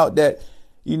joint out that,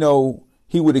 you know,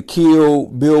 he would have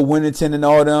killed Bill Winnington and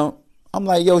all them. I'm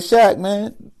like, yo, Shaq,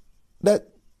 man, that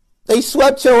they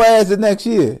swept your ass the next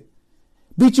year.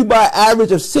 Beat you by an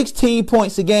average of 16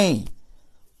 points a game.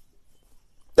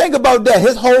 Think about that.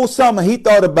 His whole summer, he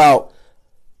thought about,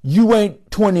 you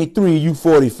ain't 23, you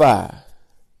 45.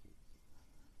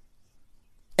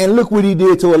 And look what he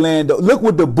did to Orlando. Look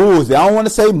what the Bulls did. I don't want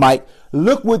to say Mike.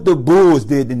 Look what the Bulls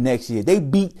did the next year. They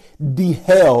beat the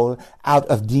hell out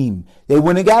of Dean. They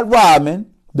went and got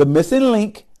Rodman, the missing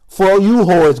link for you,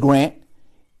 Horace Grant.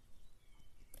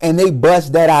 And they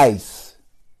bust that ice.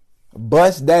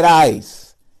 Bust that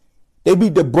ice. They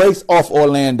beat the brakes off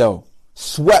Orlando.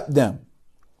 Swept them.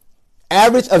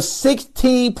 Average of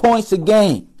 16 points a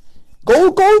game.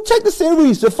 Go check the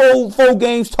series, the four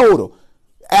games total.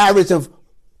 Average of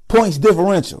points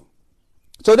differential.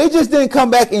 So they just didn't come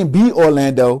back and beat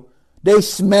Orlando. They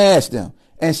smashed them.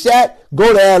 And Shaq,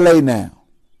 go to LA now.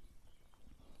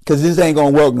 Because this ain't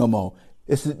going to work no more.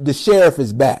 The sheriff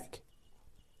is back.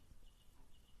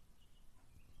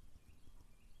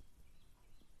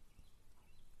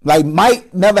 Like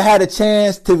Mike never had a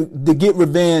chance to get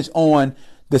revenge on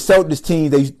the Celtics team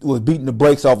that was beating the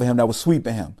brakes off of him, that was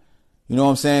sweeping him. You know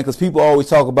what I'm saying? Because people always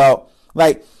talk about,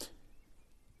 like,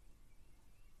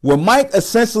 when Mike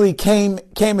essentially came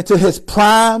into his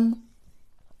prime,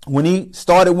 when he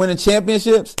started winning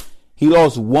championships, he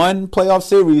lost 1 playoff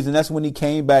series, and that's when he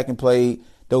came back and played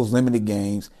those limited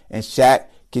games. And Shaq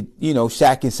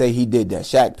can say he did that.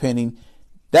 Shaq Penny.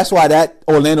 That's why that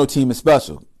Orlando team is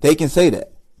special. They can say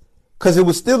that. Because it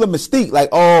was still a mystique, like,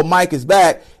 oh, Mike is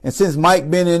back. And since Mike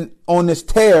been on this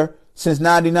tear since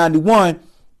 1991,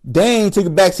 they ain't took a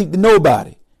backseat to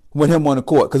nobody with him on the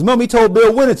court. Because remember, he told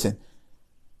Bill Winnington,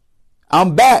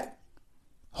 I'm back.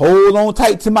 Hold on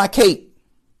tight to my cape.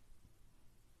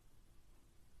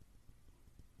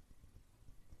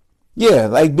 Yeah,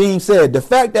 like Beam said, the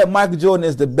fact that Michael Jordan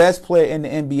is the best player in the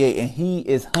NBA and he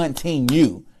is hunting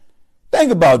you.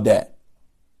 Think about that.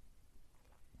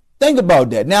 Think about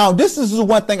that. Now, this is the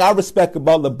one thing I respect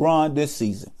about LeBron this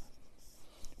season.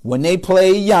 When they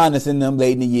played Giannis in them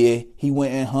late in the year, he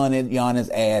went and hunted Giannis'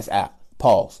 ass out.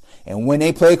 Pause. And when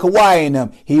they played Kawhi in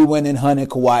them, he went and hunted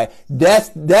Kawhi. That's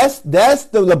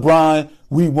the LeBron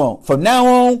we want. From now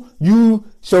on, you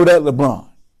show that LeBron.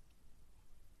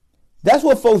 That's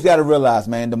what folks got to realize,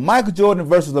 man. The Michael Jordan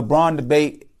versus LeBron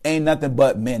debate ain't nothing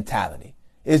but mentality.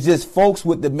 It's just folks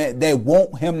with they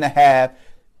want him to have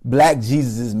Black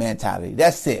Jesus' mentality.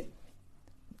 That's it.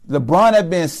 LeBron had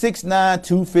been 6'9",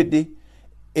 250.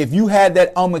 If you had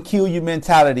that I'ma kill you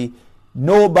mentality,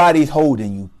 nobody's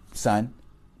holding you, son.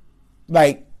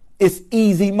 Like, it's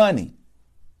easy money.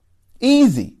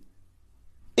 Easy.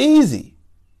 Easy.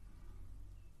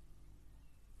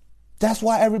 That's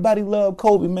why everybody loved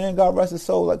Kobe, man. God rest his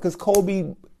soul. Because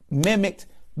Kobe mimicked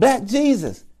Black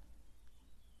Jesus.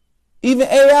 Even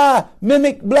AI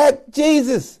mimicked Black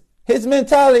Jesus. His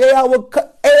mentality.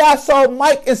 AI saw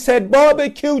Mike and said,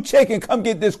 barbecue chicken, come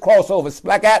get this crossover,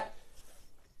 Splack.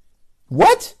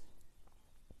 What?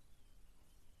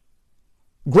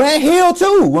 Grant Hill,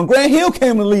 too. When Grant Hill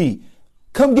came to the league,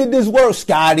 come get this work,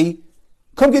 Scotty.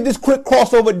 Come get this quick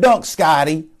crossover dunk,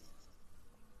 Scotty.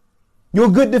 You're a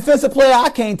good defensive player, I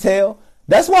can't tell.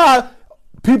 That's why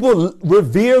people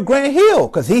revere Grant Hill,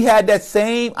 because he had that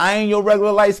same, I ain't your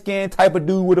regular light skin type of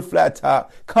dude with a flat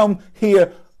top. Come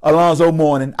here, Alonzo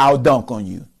Mourning, I'll dunk on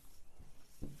you.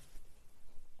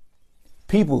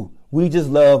 People, we just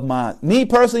love me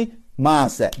personally,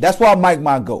 mindset. That's why Mike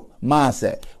my GOAT.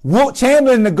 Mindset. Wilt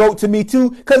Chamberlain the GOAT to me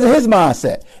too because of his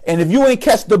mindset. And if you ain't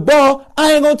catch the ball,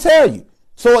 I ain't gonna tell you.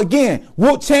 So again,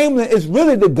 Wilt Chamberlain is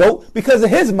really the GOAT because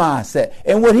of his mindset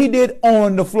and what he did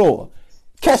on the floor.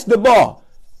 Catch the ball.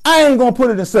 I ain't gonna put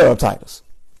it in subtitles.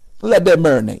 Let that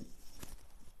marinate.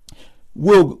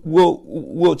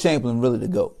 Wilt Chamberlain really the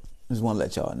GOAT. Just want to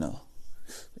let y'all know.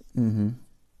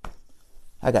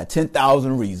 I got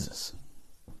 10,000 reasons,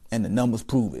 and the numbers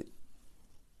prove it.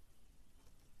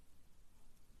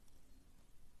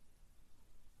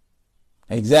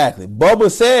 Exactly. Bubba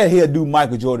said he'll do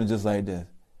Michael Jordan just like this.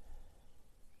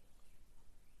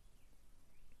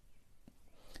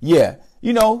 Yeah.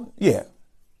 Yeah.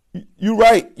 You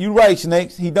right,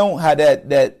 Snakes. He don't have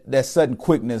that sudden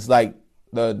quickness like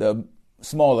the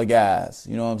smaller guys.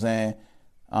 You know what I'm saying?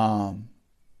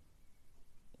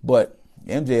 But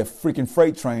MJ a freaking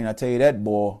freight train. I tell you that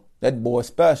boy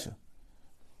special.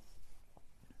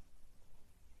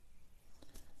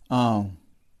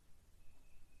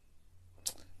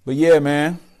 But yeah,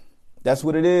 man, that's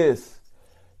what it is.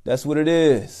 That's what it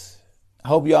is. I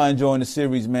hope y'all enjoying the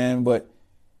series, man. But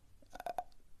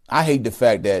I hate the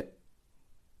fact that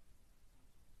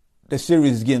the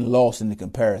series is getting lost in the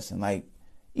comparison. Like,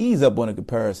 ease up on the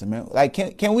comparison, man. Like,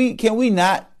 can we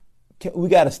not? We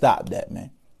got to stop that,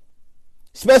 man.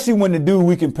 Especially when the dude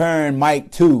we comparing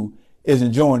Mike to is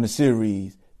enjoying the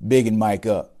series, bigging Mike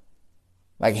up.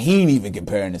 Like, he ain't even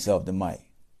comparing himself to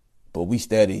Mike. But we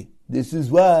steady. This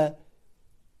is why.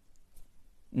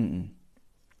 Come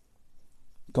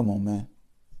on, man.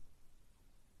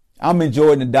 I'm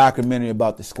enjoying the documentary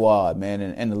about the squad, man,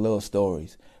 and the little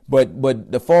stories. But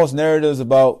the false narratives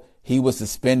about he was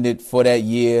suspended for that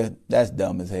year, that's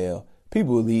dumb as hell.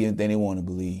 People believe anything they want to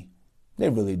believe. They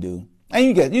really do. And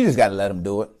you just got to let them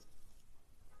do it.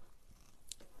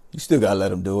 You still got to let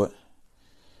them do it.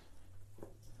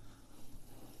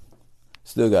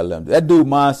 Still got to let him. That dude's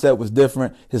mindset was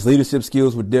different. His leadership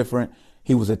skills were different.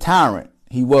 He was a tyrant.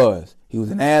 He was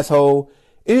an asshole.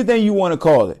 Anything you want to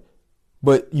call it.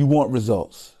 But you want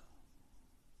results.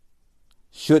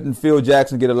 Shouldn't Phil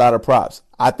Jackson get a lot of props?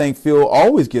 I think Phil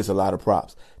always gets a lot of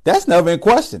props. That's never in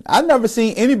question. I've never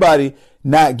seen anybody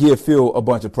not give Phil a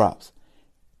bunch of props.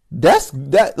 That's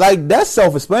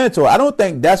self-explanatory. I don't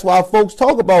think that's why folks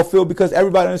talk about Phil, because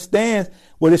everybody understands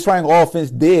what this triangle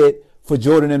offense did for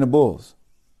Jordan and the Bulls.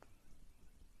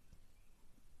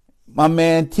 My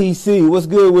man TC, what's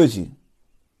good with you?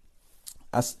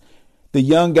 The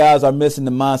young guys are missing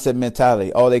the mindset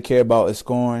mentality. All they care about is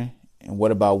scoring, and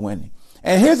what about winning?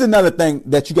 And here's another thing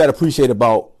that you got to appreciate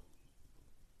about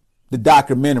the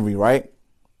documentary, right?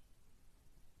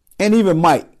 And even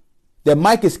Mike. That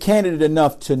Mike is candid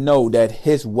enough to know that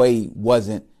his way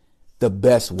wasn't the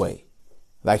best way.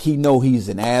 Like, he know he's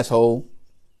an asshole.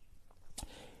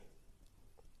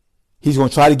 He's going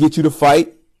to try to get you to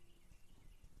fight.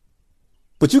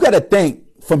 But you got to think,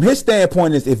 from his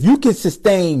standpoint, is if you can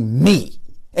sustain me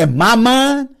and my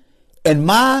mind and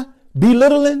my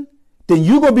belittling, then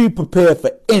you're going to be prepared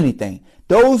for anything.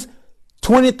 Those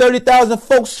 20, 30,000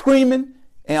 folks screaming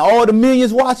and all the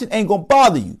millions watching ain't going to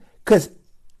bother you. Because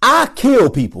I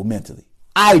kill people mentally.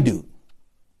 I do.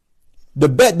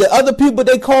 The other people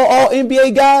they call all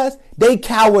NBA guys, they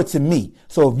cower to me.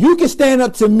 So if you can stand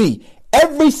up to me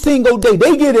every single day,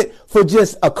 they get it for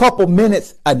just a couple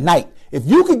minutes a night. If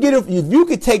you could get it, if you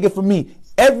could take it from me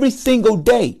every single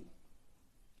day,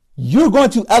 you're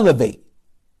going to elevate.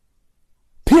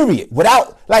 Period.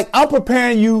 Without, like, I'm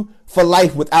preparing you for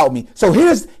life without me. So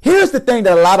here's the thing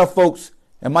that a lot of folks,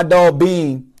 and my dog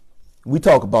Bean, we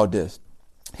talk about this.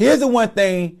 Here's the one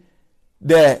thing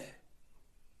that,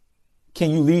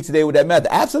 can you lead today with that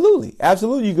method? Absolutely.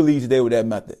 Absolutely, you can lead today with that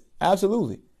method.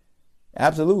 Absolutely.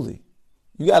 Absolutely.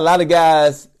 You got a lot of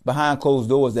guys behind closed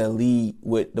doors that lead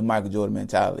with the Michael Jordan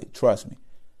mentality. Trust me.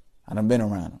 I done been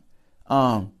around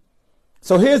them.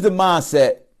 So here's the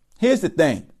mindset. Here's the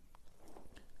thing.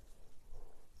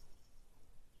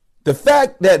 The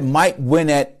fact that Mike went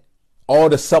at all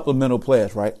the supplemental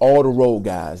players, right? All the role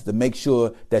guys to make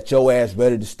sure that your ass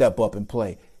ready to step up and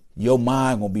play. Your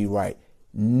mind gonna be right.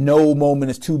 No moment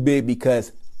is too big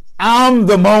because I'm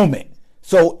the moment.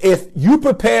 So if you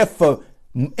prepare for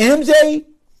MJ,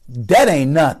 that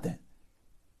ain't nothing.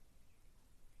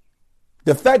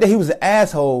 The fact that he was an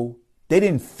asshole, they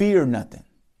didn't fear nothing.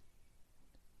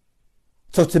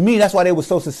 So to me, that's why they were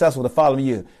so successful the following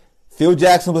year. Phil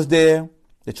Jackson was there.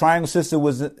 The triangle system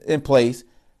was in place.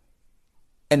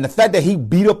 And the fact that he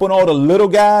beat up on all the little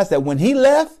guys, that when he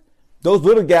left, those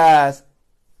little guys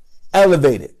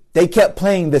elevated. They kept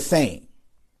playing the same.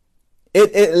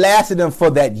 It lasted them for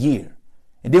that year.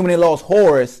 And then when they lost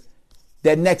Horace,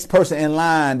 that next person in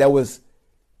line that was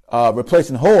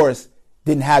replacing Horace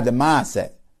didn't have the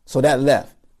mindset. So that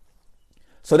left.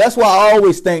 So that's why I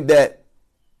always think that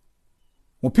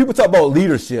when people talk about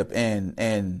leadership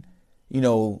and you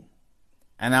know,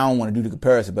 and I don't want to do the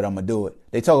comparison, but I'm going to do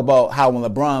it. They talk about how when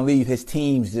LeBron leaves, his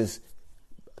team's just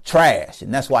trash.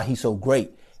 And that's why he's so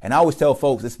great. And I always tell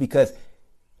folks it's because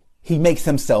he makes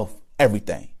himself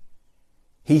everything.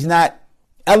 He's not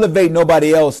elevating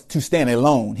nobody else to stand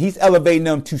alone. He's elevating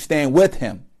them to stand with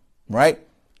him, right?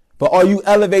 But are you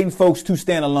elevating folks to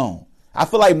stand alone? I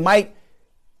feel like Mike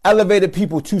elevated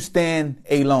people to stand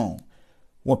alone.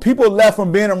 When people left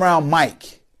from being around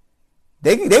Mike,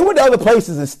 they went to other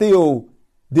places and still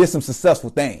did some successful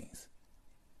things.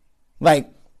 Like,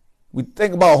 we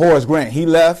think about Horace Grant. He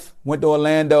left, went to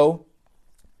Orlando,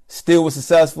 still was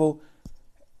successful.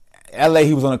 LA,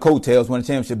 he was on the coattails, won a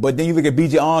championship. But then you look at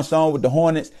B.J. Armstrong with the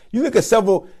Hornets. You look at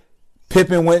several.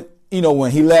 Pippen went,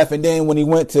 when he left, and then when he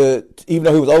went to, even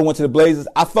though he was old, went to the Blazers.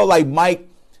 I felt like Mike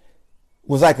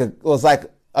was like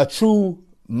a true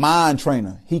mind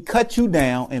trainer. He cut you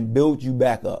down and built you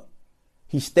back up.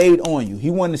 He stayed on you.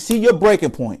 He wanted to see your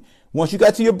breaking point. Once you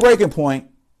got to your breaking point,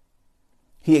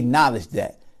 he acknowledged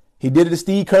that. He did it to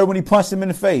Steve Kerr when he punched him in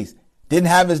the face. Didn't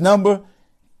have his number.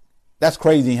 That's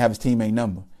crazy. He didn't have his teammate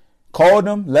number. Called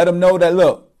him, let him know that,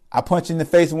 look, I punched you in the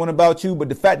face and went about you, but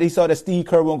the fact that he saw that Steve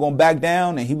Kerr wasn't going to back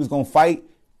down and he was going to fight,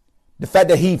 the fact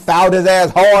that he fouled his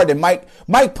ass hard, and Mike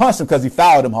punched him because he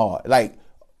fouled him hard.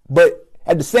 But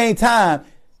at the same time,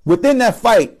 within that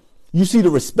fight, you see the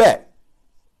respect.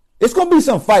 It's going to be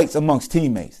some fights amongst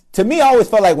teammates. To me, I always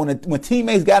felt like when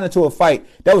teammates got into a fight,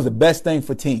 that was the best thing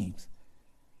for teams.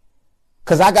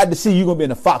 Because I got to see you going to be in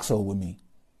the foxhole with me.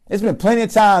 It's been plenty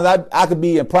of times I could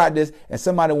be in practice and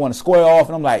somebody want to square off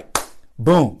and I'm like,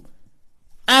 boom.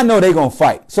 I know they're going to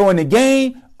fight. So in the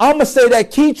game, I'm going to say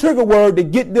that key trigger word to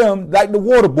get them, like the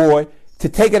water boy, to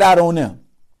take it out on them.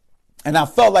 And I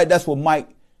felt like that's what Mike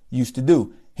used to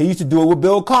do. He used to do it with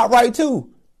Bill Cartwright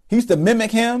too. He used to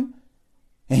mimic him.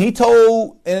 And he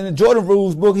told, in the Jordan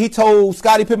Rules book, he told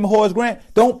Scottie Pippen, Horace Grant,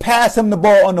 don't pass him the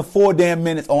ball under 4 damn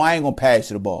minutes or I ain't going to pass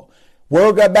you the ball.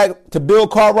 Word got back to Bill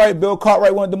Cartwright. Bill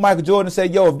Cartwright went to Michael Jordan and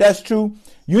said, yo, if that's true,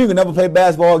 you ain't gonna never play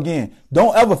basketball again.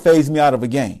 Don't ever phase me out of a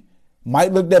game.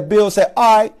 Mike looked at Bill and said,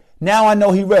 all right, now I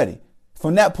know he ready.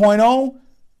 From that point on,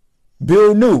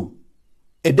 Bill knew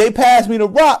if they pass me the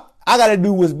rock, I got to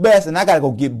do what's best and I got to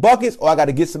go get buckets or I got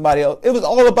to get somebody else. It was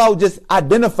all about just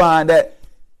identifying that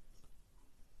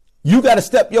you got to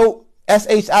step your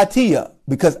SHIT up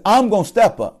because I'm going to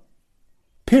step up,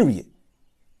 period.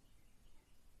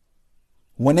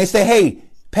 When they say, hey,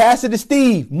 pass it to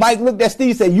Steve, Mike looked at Steve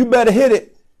and said, you better hit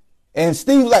it. And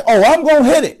Steve was like, oh, I'm going to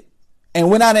hit it. And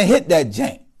went out and hit that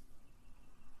jank.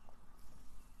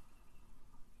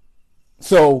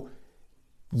 So,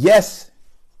 yes,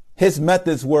 his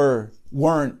methods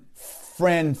weren't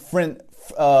fan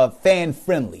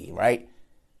friendly, right?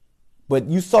 But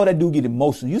you saw that dude get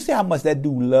emotional. You see how much that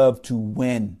dude loved to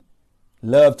win,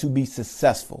 loved to be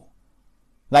successful.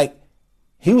 Like,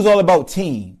 he was all about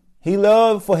team. He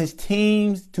loved for his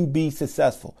teams to be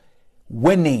successful,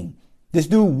 winning. This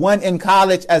dude won in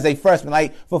college as a freshman.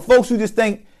 Like, for folks who just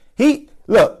think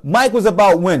Mike was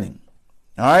about winning.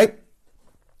 All right?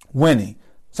 Winning.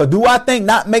 So do I think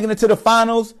not making it to the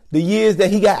finals, the years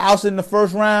that he got ousted in the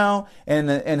first round and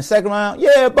the second round?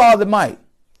 Yeah, it bothered Mike.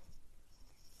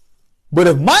 But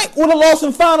if Mike would have lost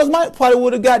in finals, Mike probably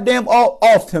would have goddamn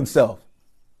offed himself.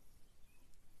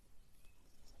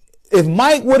 If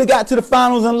Mike would have got to the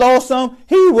finals and lost some,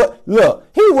 he wouldn't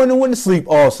have went to sleep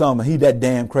all summer. He that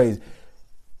damn crazy.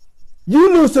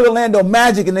 You lose to the Orlando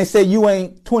Magic and they say you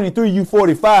ain't 23, you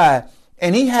 45.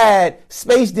 And he had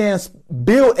Space Jam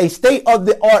build a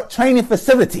state-of-the-art training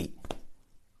facility.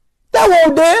 That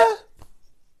wasn't there.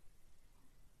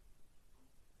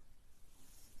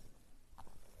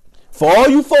 For all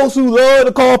you folks who love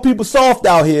to call people soft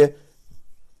out here,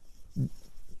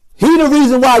 he the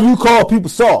reason why you call people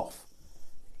soft.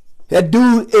 That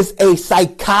dude is a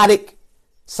psychotic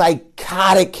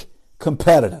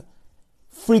competitor.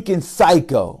 Freaking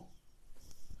psycho.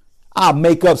 I'll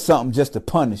make up something just to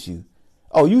punish you.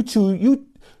 Oh, you chew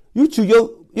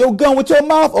your gun with your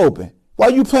mouth open. Why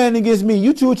you playing against me?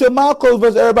 You chew with your mouth closed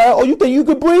versus everybody. Oh, you think you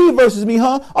could breathe versus me,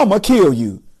 huh? I'm going to kill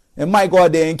you. And Mike go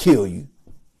out there and kill you.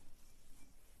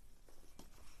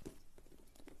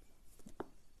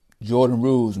 Jordan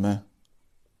Rules, man.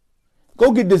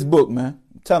 Go get this book, man.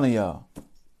 I'm telling y'all.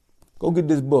 Go get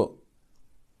this book.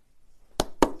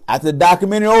 After the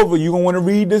documentary over, you're going to want to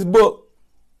read this book.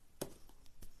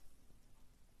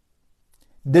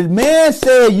 The man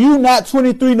said you not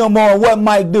 23 no more, and what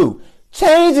Mike do?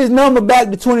 Change his number back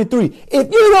to 23.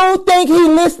 If you don't think he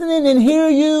listening and hear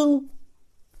you,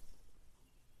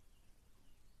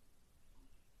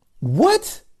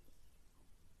 what?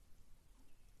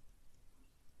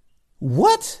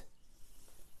 What?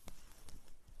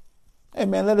 Hey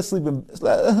man, let us sleep in.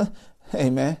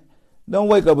 Hey man, don't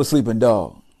wake up a sleeping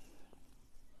dog.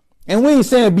 And we ain't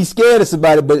saying be scared of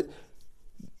somebody, but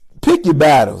pick your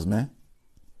battles, man.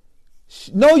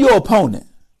 Know your opponent.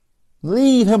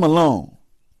 Leave him alone.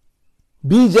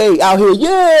 BJ out here,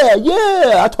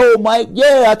 yeah, I told Mike,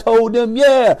 yeah, I told him,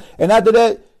 yeah. And after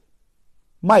that,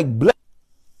 Mike bless.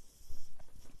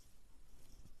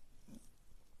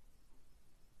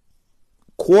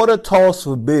 quarter toss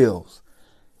for bills.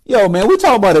 Yo, man, we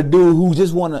talking about a dude who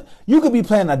just wanna. You could be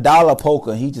playing a dollar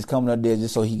poker and he just coming up there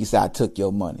just so he can say I took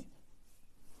your money.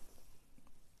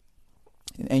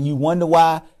 And you wonder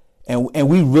why. And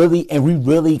we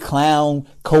really clown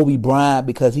Kobe Bryant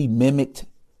because he mimicked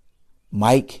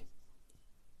Mike.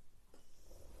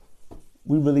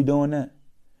 We really doing that?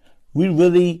 We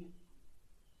really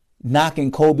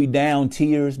knocking Kobe down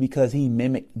tears because he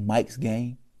mimicked Mike's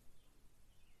game?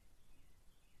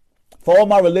 For all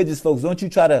my religious folks, don't you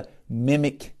try to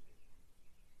mimic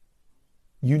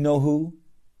you know who?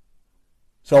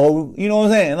 So, you know what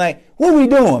I'm saying? Like, what we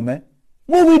doing, man?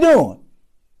 What we doing?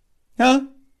 Huh?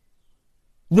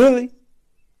 Really?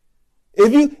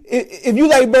 If you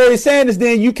like Barry Sanders,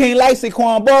 then you can't like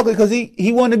Saquon Barkley because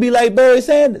he want to be like Barry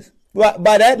Sanders.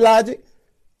 By that logic,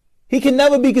 he can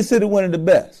never be considered one of the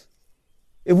best.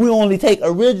 If we only take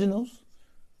originals,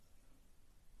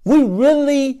 we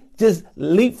really just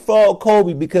leapfrog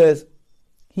Kobe because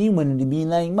he wanted to be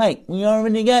like Mike. We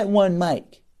already got one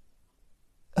Mike.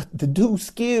 The dude's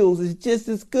skills is just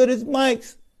as good as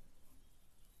Mike's.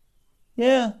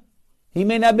 Yeah. He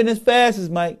may not have been as fast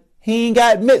as Mike. He ain't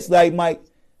got mitts like Mike.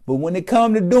 But when it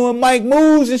comes to doing Mike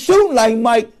moves and shooting like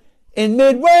Mike in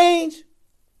mid-range,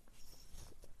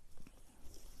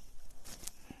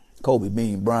 Kobe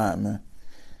Bean Bryant, man.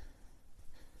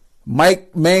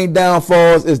 Mike main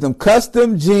downfalls is them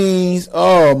custom jeans.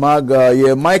 Oh my God,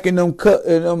 yeah, Mike and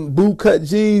them boot cut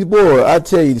jeans, boy. I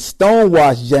tell you, the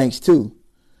stonewash janks too.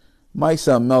 Mike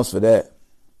something else for that.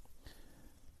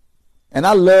 And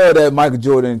I love that Michael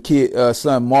Jordan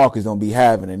son Marcus don't be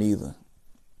having it either.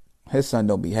 His son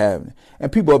don't be having it.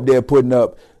 And people up there putting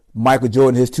up Michael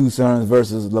Jordan, his two sons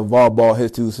versus LeVar Ball,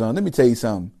 his two sons. Let me tell you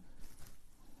something.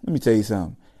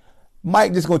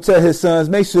 Mike just gonna tell his sons,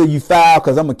 make sure you foul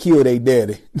because I'm gonna kill their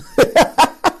daddy.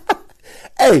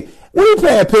 Hey, when you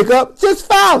playing pickup, just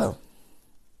foul him.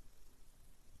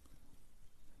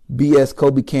 BS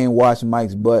Kobe can't wash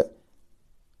Mike's butt.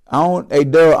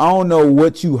 Daryl, I don't know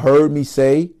what you heard me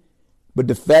say, but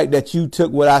the fact that you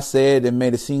took what I said and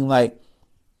made it seem like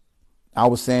I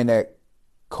was saying that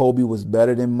Kobe was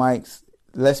better than Mike's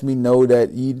lets me know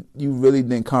that you really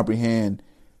didn't comprehend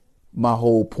my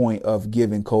whole point of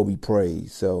giving Kobe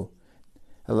praise. So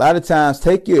a lot of times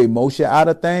take your emotion out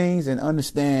of things and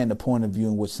understand the point of view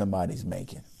in which somebody's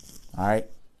making. All right.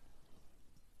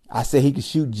 I said he could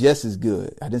shoot just as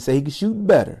good. I didn't say he could shoot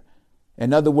better.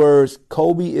 In other words,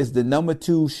 Kobe is the number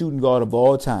 2 shooting guard of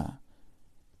all time.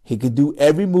 He could do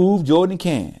every move Jordan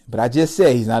can. But I just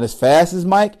said he's not as fast as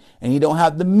Mike and he don't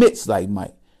have the mitts like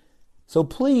Mike. So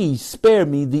please spare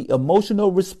me the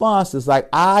emotional responses like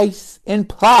I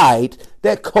implied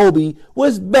that Kobe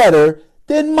was better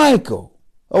than Michael.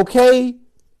 Okay?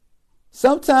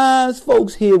 Sometimes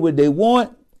folks hear what they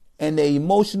want and their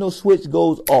emotional switch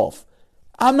goes off.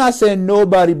 I'm not saying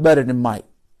nobody better than Mike.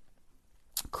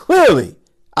 Clearly,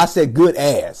 I said good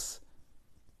ass.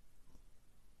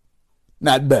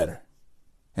 Not better.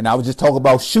 And I was just talking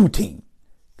about shooting.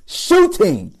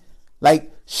 Shooting.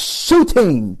 Like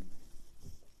shooting.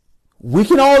 We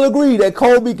can all agree that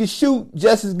Kobe can shoot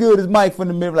just as good as Mike from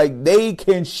the middle. Like they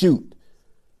can shoot.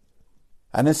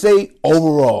 I didn't say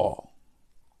overall.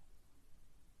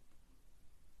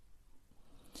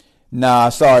 Nah,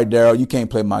 sorry, Daryl. You can't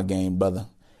play my game, brother.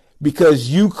 Because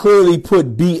you clearly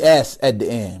put BS at the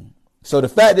end. So the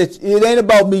fact that it ain't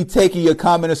about me taking your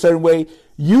comment a certain way,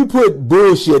 you put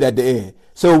bullshit at the end.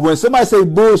 So when somebody say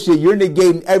bullshit, you're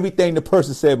negating everything the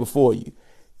person said before you.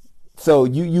 So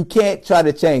you can't try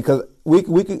to change because we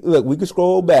can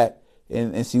scroll back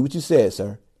and see what you said,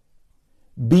 sir.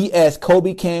 BS,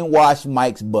 Kobe can't wash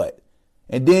Mike's butt.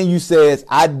 And then you says,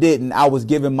 I didn't. I was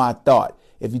giving my thought.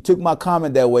 If you took my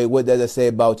comment that way, what does it say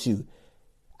about you?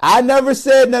 I never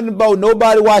said nothing about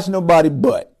nobody washing nobody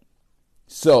butt.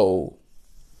 So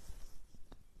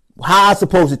how I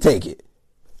supposed to take it?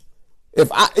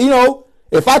 If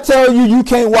I tell you you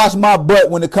can't wash my butt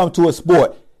when it comes to a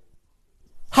sport,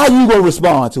 how you gonna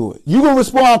respond to it? You gonna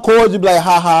respond cordially, be like,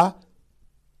 ha ha?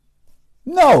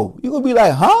 No, you gonna be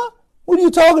like, huh? What are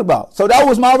you talking about? So that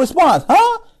was my response.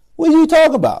 Huh? What are you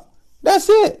talking about? That's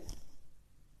it.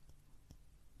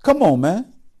 Come on,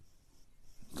 man.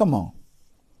 Come on.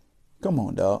 Come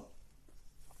on, dog.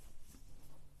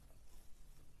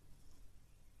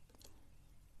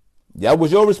 That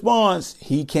was your response.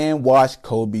 He can't wash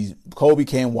Kobe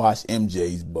can't wash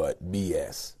MJ's butt.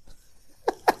 BS.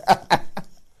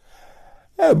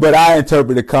 But I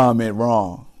interpret the comment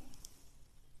wrong.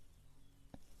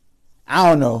 I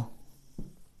don't know.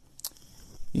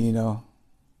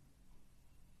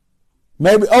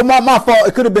 Maybe, my fault.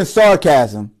 It could have been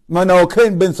sarcasm. No, it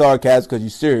couldn't have been sarcasm because you're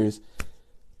serious.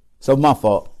 So my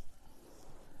fault.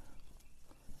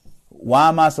 Why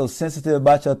am I so sensitive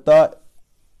about your thought?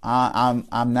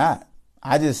 I'm not.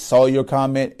 I just saw your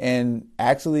comment and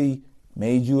actually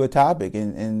made you a topic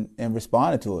and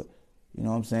responded to it. You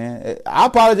know what I'm saying? I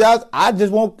apologize. I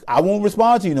won't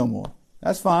respond to you no more.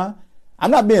 That's fine.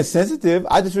 I'm not being sensitive.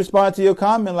 I just responded to your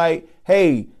comment like,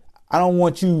 hey, I don't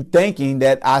want you thinking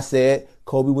that I said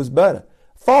Kobe was better.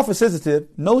 Far from sensitive,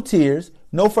 no tears,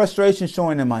 no frustration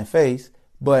showing in my face.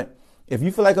 But if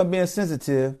you feel like I'm being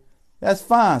sensitive, that's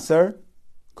fine, sir.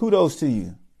 Kudos to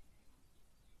you.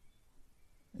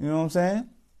 You know what I'm saying?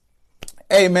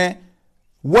 Hey, man,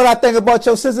 what I think about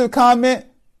your sensitive comment?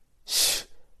 Shh,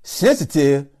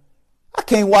 sensitive? I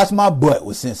can't wash my butt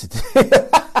with sensitive.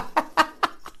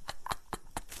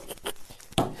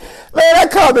 Man, that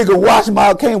comment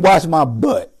can't wash my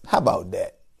butt. How about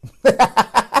that?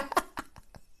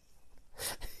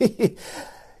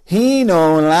 He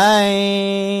don't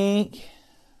like.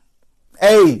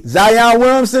 Hey, Zion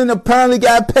Williamson apparently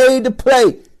got paid to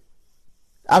play.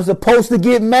 I'm supposed to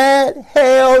get mad?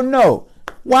 Hell no.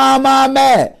 Why am I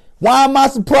mad? Why am I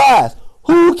surprised?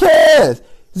 Who cares?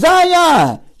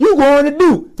 Zion, you going to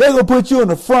Duke. They're going to put you in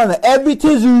the front of every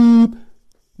tizoob.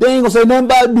 They ain't going to say nothing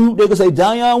about Duke. They're going to say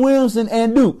Zion Williamson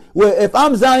and Duke. Well, if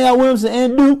I'm Zion Williamson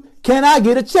and Duke, can I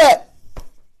get a check?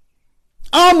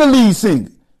 I'm the lead singer.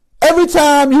 Every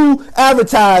time you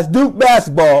advertise Duke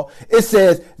basketball, it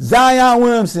says Zion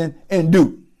Williamson and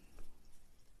Duke.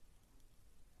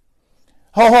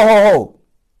 Ho.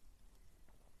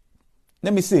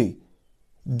 Let me see.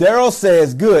 Daryl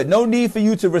says, good. No need for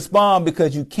you to respond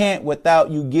because you can't without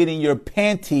you getting your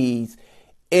panties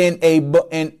in a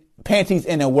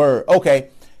word. Okay.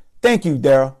 Thank you,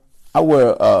 Daryl. I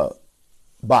wear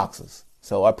boxers,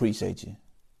 so I appreciate you.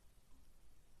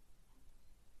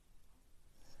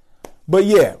 But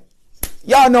yeah,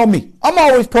 y'all know me. I'm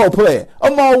always pro player.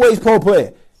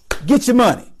 Get your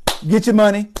money.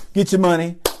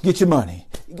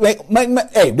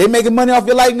 Hey, they making money off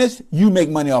your likeness. You make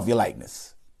money off your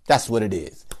likeness. That's what it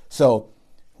is. So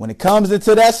when it comes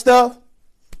into that stuff,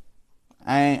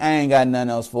 I ain't got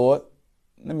nothing else for it.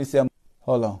 Let me see.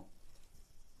 Hold on.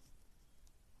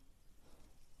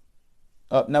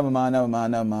 Oh, never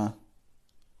mind.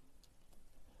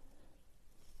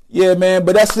 Yeah, man,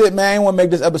 but that's it, man. I didn't want to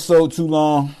make this episode too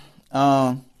long.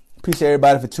 Appreciate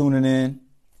everybody for tuning in.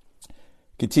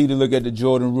 Continue to look at the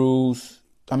Jordan rules.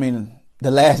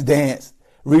 The Last Dance.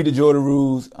 Read the Jordan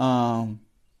rules.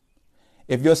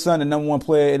 If your son the number one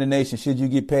player in the nation, should you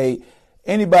get paid?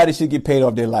 Anybody should get paid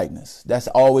off their likeness. That's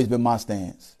always been my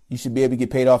stance. You should be able to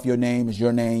get paid off your name. It's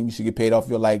your name. You should get paid off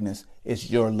your likeness. It's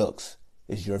your looks.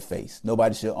 It's your face.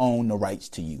 Nobody should own the rights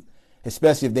to you.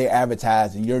 Especially if they're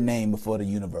advertising your name before the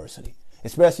university.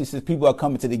 Especially since people are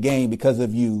coming to the game because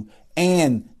of you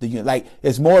and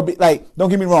it's more like,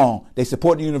 don't get me wrong, they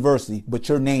support the university, but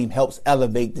your name helps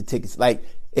elevate the tickets. Like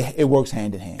it works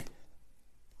hand in hand.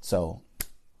 So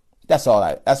that's all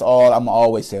I'm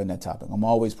always say on that topic. I'm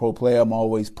always pro player. I'm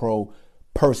always pro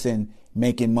person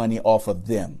making money off of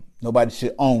them. Nobody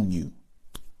should own you.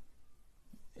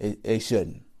 It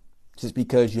shouldn't. Just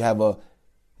because you have a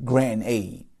grant and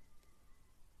aid.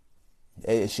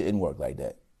 It shouldn't work like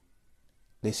that.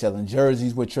 They selling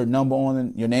jerseys with your number on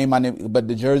it, your name on it, but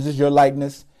the jersey's your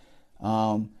likeness.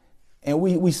 And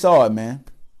we saw it, man.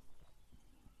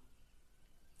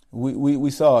 We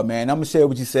saw it, man. I'm gonna share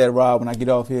what you said, Rob, when I get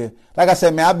off here. Like I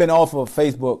said, man, I've been off of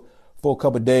Facebook for a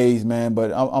couple of days, man,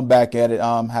 but I'm back at it.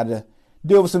 Had to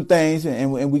deal with some things,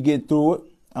 and we get through it.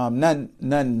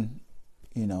 Nothing,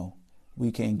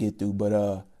 we can't get through,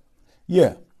 but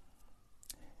yeah.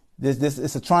 This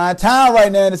it's a trying time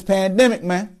right now in this pandemic,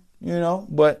 man.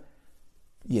 But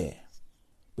yeah.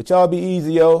 But y'all be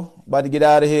easy, yo. About to get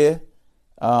out of here.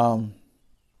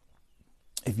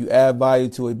 If you add value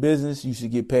to a business, you should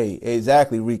get paid.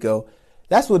 Exactly, Rico.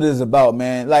 That's what it is about,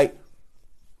 man. Like,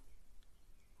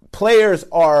 players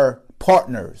are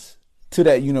partners to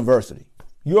that university.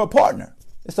 You're a partner.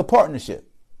 It's a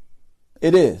partnership.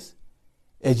 It is.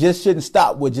 It just shouldn't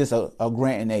stop with just a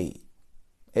grant and aid.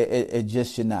 It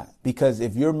just should not. Because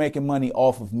if you're making money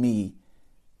off of me,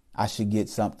 I should get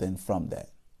something from that.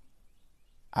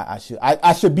 I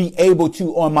should be able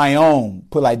to, on my own,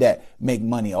 put like that, make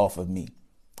money off of me.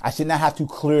 I should not have to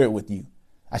clear it with you.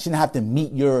 I shouldn't have to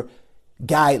meet your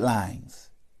guidelines.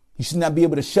 You should not be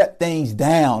able to shut things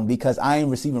down because I ain't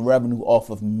receiving revenue off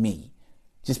of me.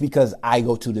 Just because I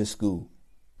go to this school.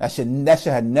 That should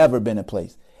have never been in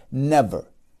place. Never.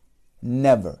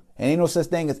 And ain't no such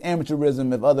thing as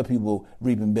amateurism if other people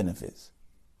reaping benefits.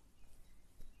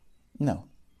 No.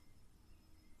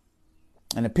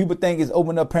 And if people think it's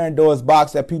opening up Pandora's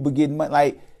box that people getting money,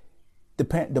 like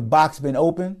the box been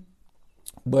open,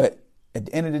 but at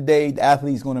the end of the day, the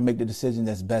athlete's going to make the decision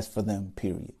that's best for them,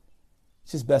 period.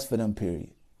 It's just best for them,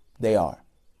 period. They are.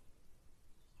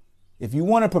 If you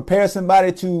want to prepare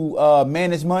somebody to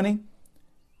manage money,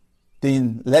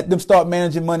 then let them start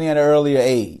managing money at an earlier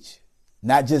age.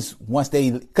 Not just once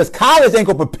because college ain't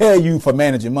going to prepare you for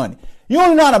managing money. You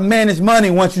only know how to manage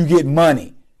money once you get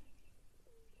money.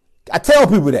 I tell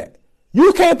people that.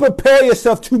 You can't prepare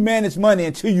yourself to manage money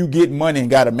until you get money and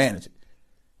got to manage it.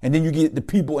 And then you get the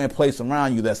people in place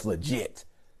around you that's legit,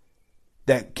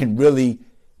 that can really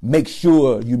make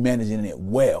sure you're managing it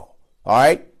well. All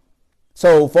right?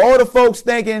 So for all the folks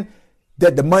thinking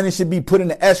that the money should be put in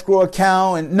the escrow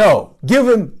account, and no, give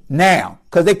them now,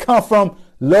 because they come from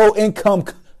low income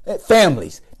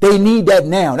families. They need that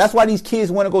now. That's why these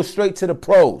kids want to go straight to the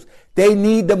pros. They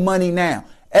need the money now.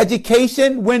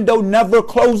 Education window never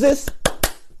closes.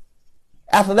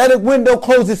 Athletic window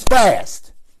closes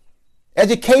fast.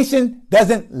 Education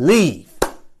doesn't leave.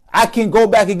 I can go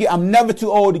back and I'm never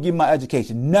too old to get my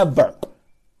education. Never.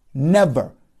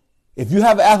 Never. If you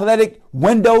have an athletic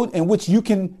window in which you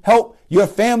can help your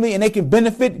family and they can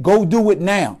benefit, go do it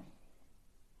now.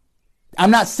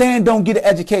 I'm not saying don't get an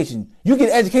education. You get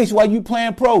an education while you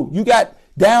playing pro. You got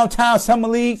downtown summer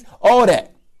leagues, all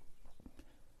that.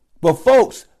 But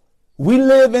folks, we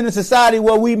live in a society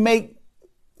where we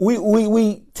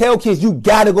tell kids you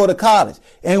got to go to college.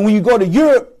 And when you go to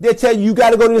Europe, they tell you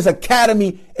got to go to this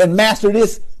academy and master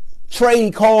this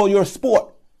trade called your sport.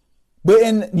 But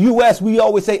in the U.S., we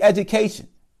always say education,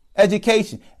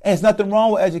 education. And there's nothing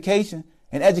wrong with education.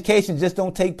 And education just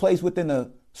don't take place within a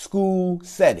school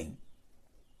setting.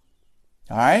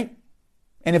 All right?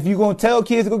 And if you're going to tell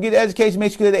kids to go get an education,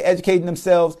 make sure they're educating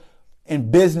themselves in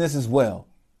business as well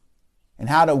and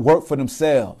how to work for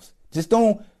themselves. Just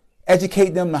don't educate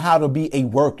them on how to be a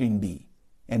working bee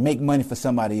and make money for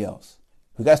somebody else.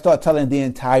 We got to start telling the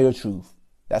entire truth.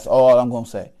 That's all I'm going to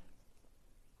say.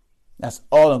 That's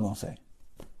all I'm going to say.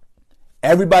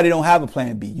 Everybody don't have a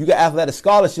plan B. You got athletic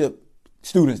scholarship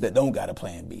students that don't got a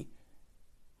plan B.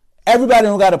 Everybody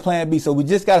don't got a plan B. So we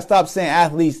just got to stop saying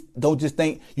athletes don't just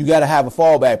think you got to have a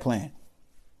fallback plan.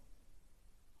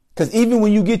 Because even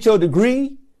when you get your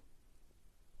degree,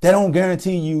 they don't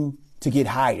guarantee you to get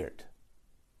hired.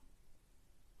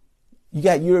 You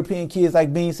got European kids,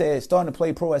 like Bean said, starting to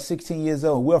play pro at 16 years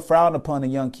old. We're frowned upon a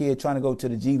young kid trying to go to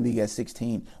the G League at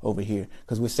 16 over here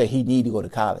because we say he need to go to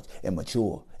college and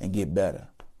mature and get better.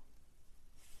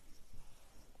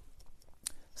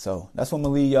 So that's what I'm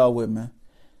going to leave y'all with, man.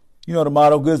 You know the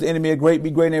motto, good is the enemy of great,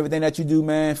 be great in everything that you do,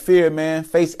 man. Fear, man.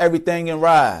 Face everything and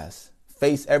rise.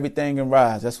 Face everything and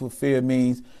rise. That's what fear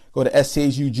means. Go to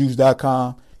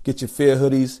STSUjuice.com. Get your fear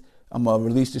hoodies. I'm going to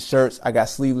release the shirts. I got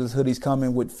sleeveless hoodies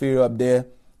coming with fear up there.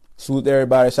 Salute to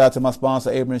everybody. Shout out to my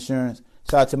sponsor, Able Insurance.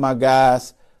 Shout out to my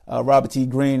guys, Robert T.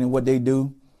 Green and what they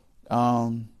do.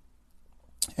 And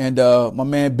my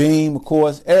man Beam, of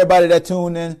course. Everybody that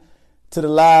tuned in to the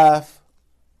live,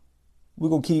 we're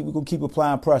gonna keep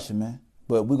applying pressure, man.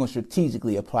 But we're going to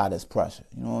strategically apply this pressure.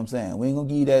 You know what I'm saying? We ain't going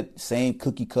to give you that same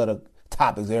cookie cutter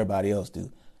topics everybody else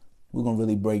do. We're going to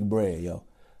really break bread, yo.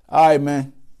 All right,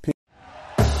 man.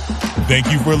 Thank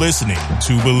you for listening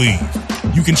to Believe.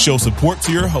 You can show support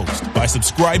to your host by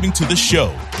subscribing to the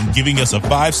show and giving us a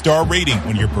 5-star rating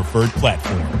on your preferred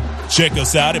platform. Check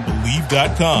us out at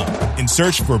Believe.com and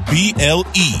search for BLEAV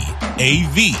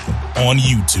on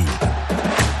YouTube.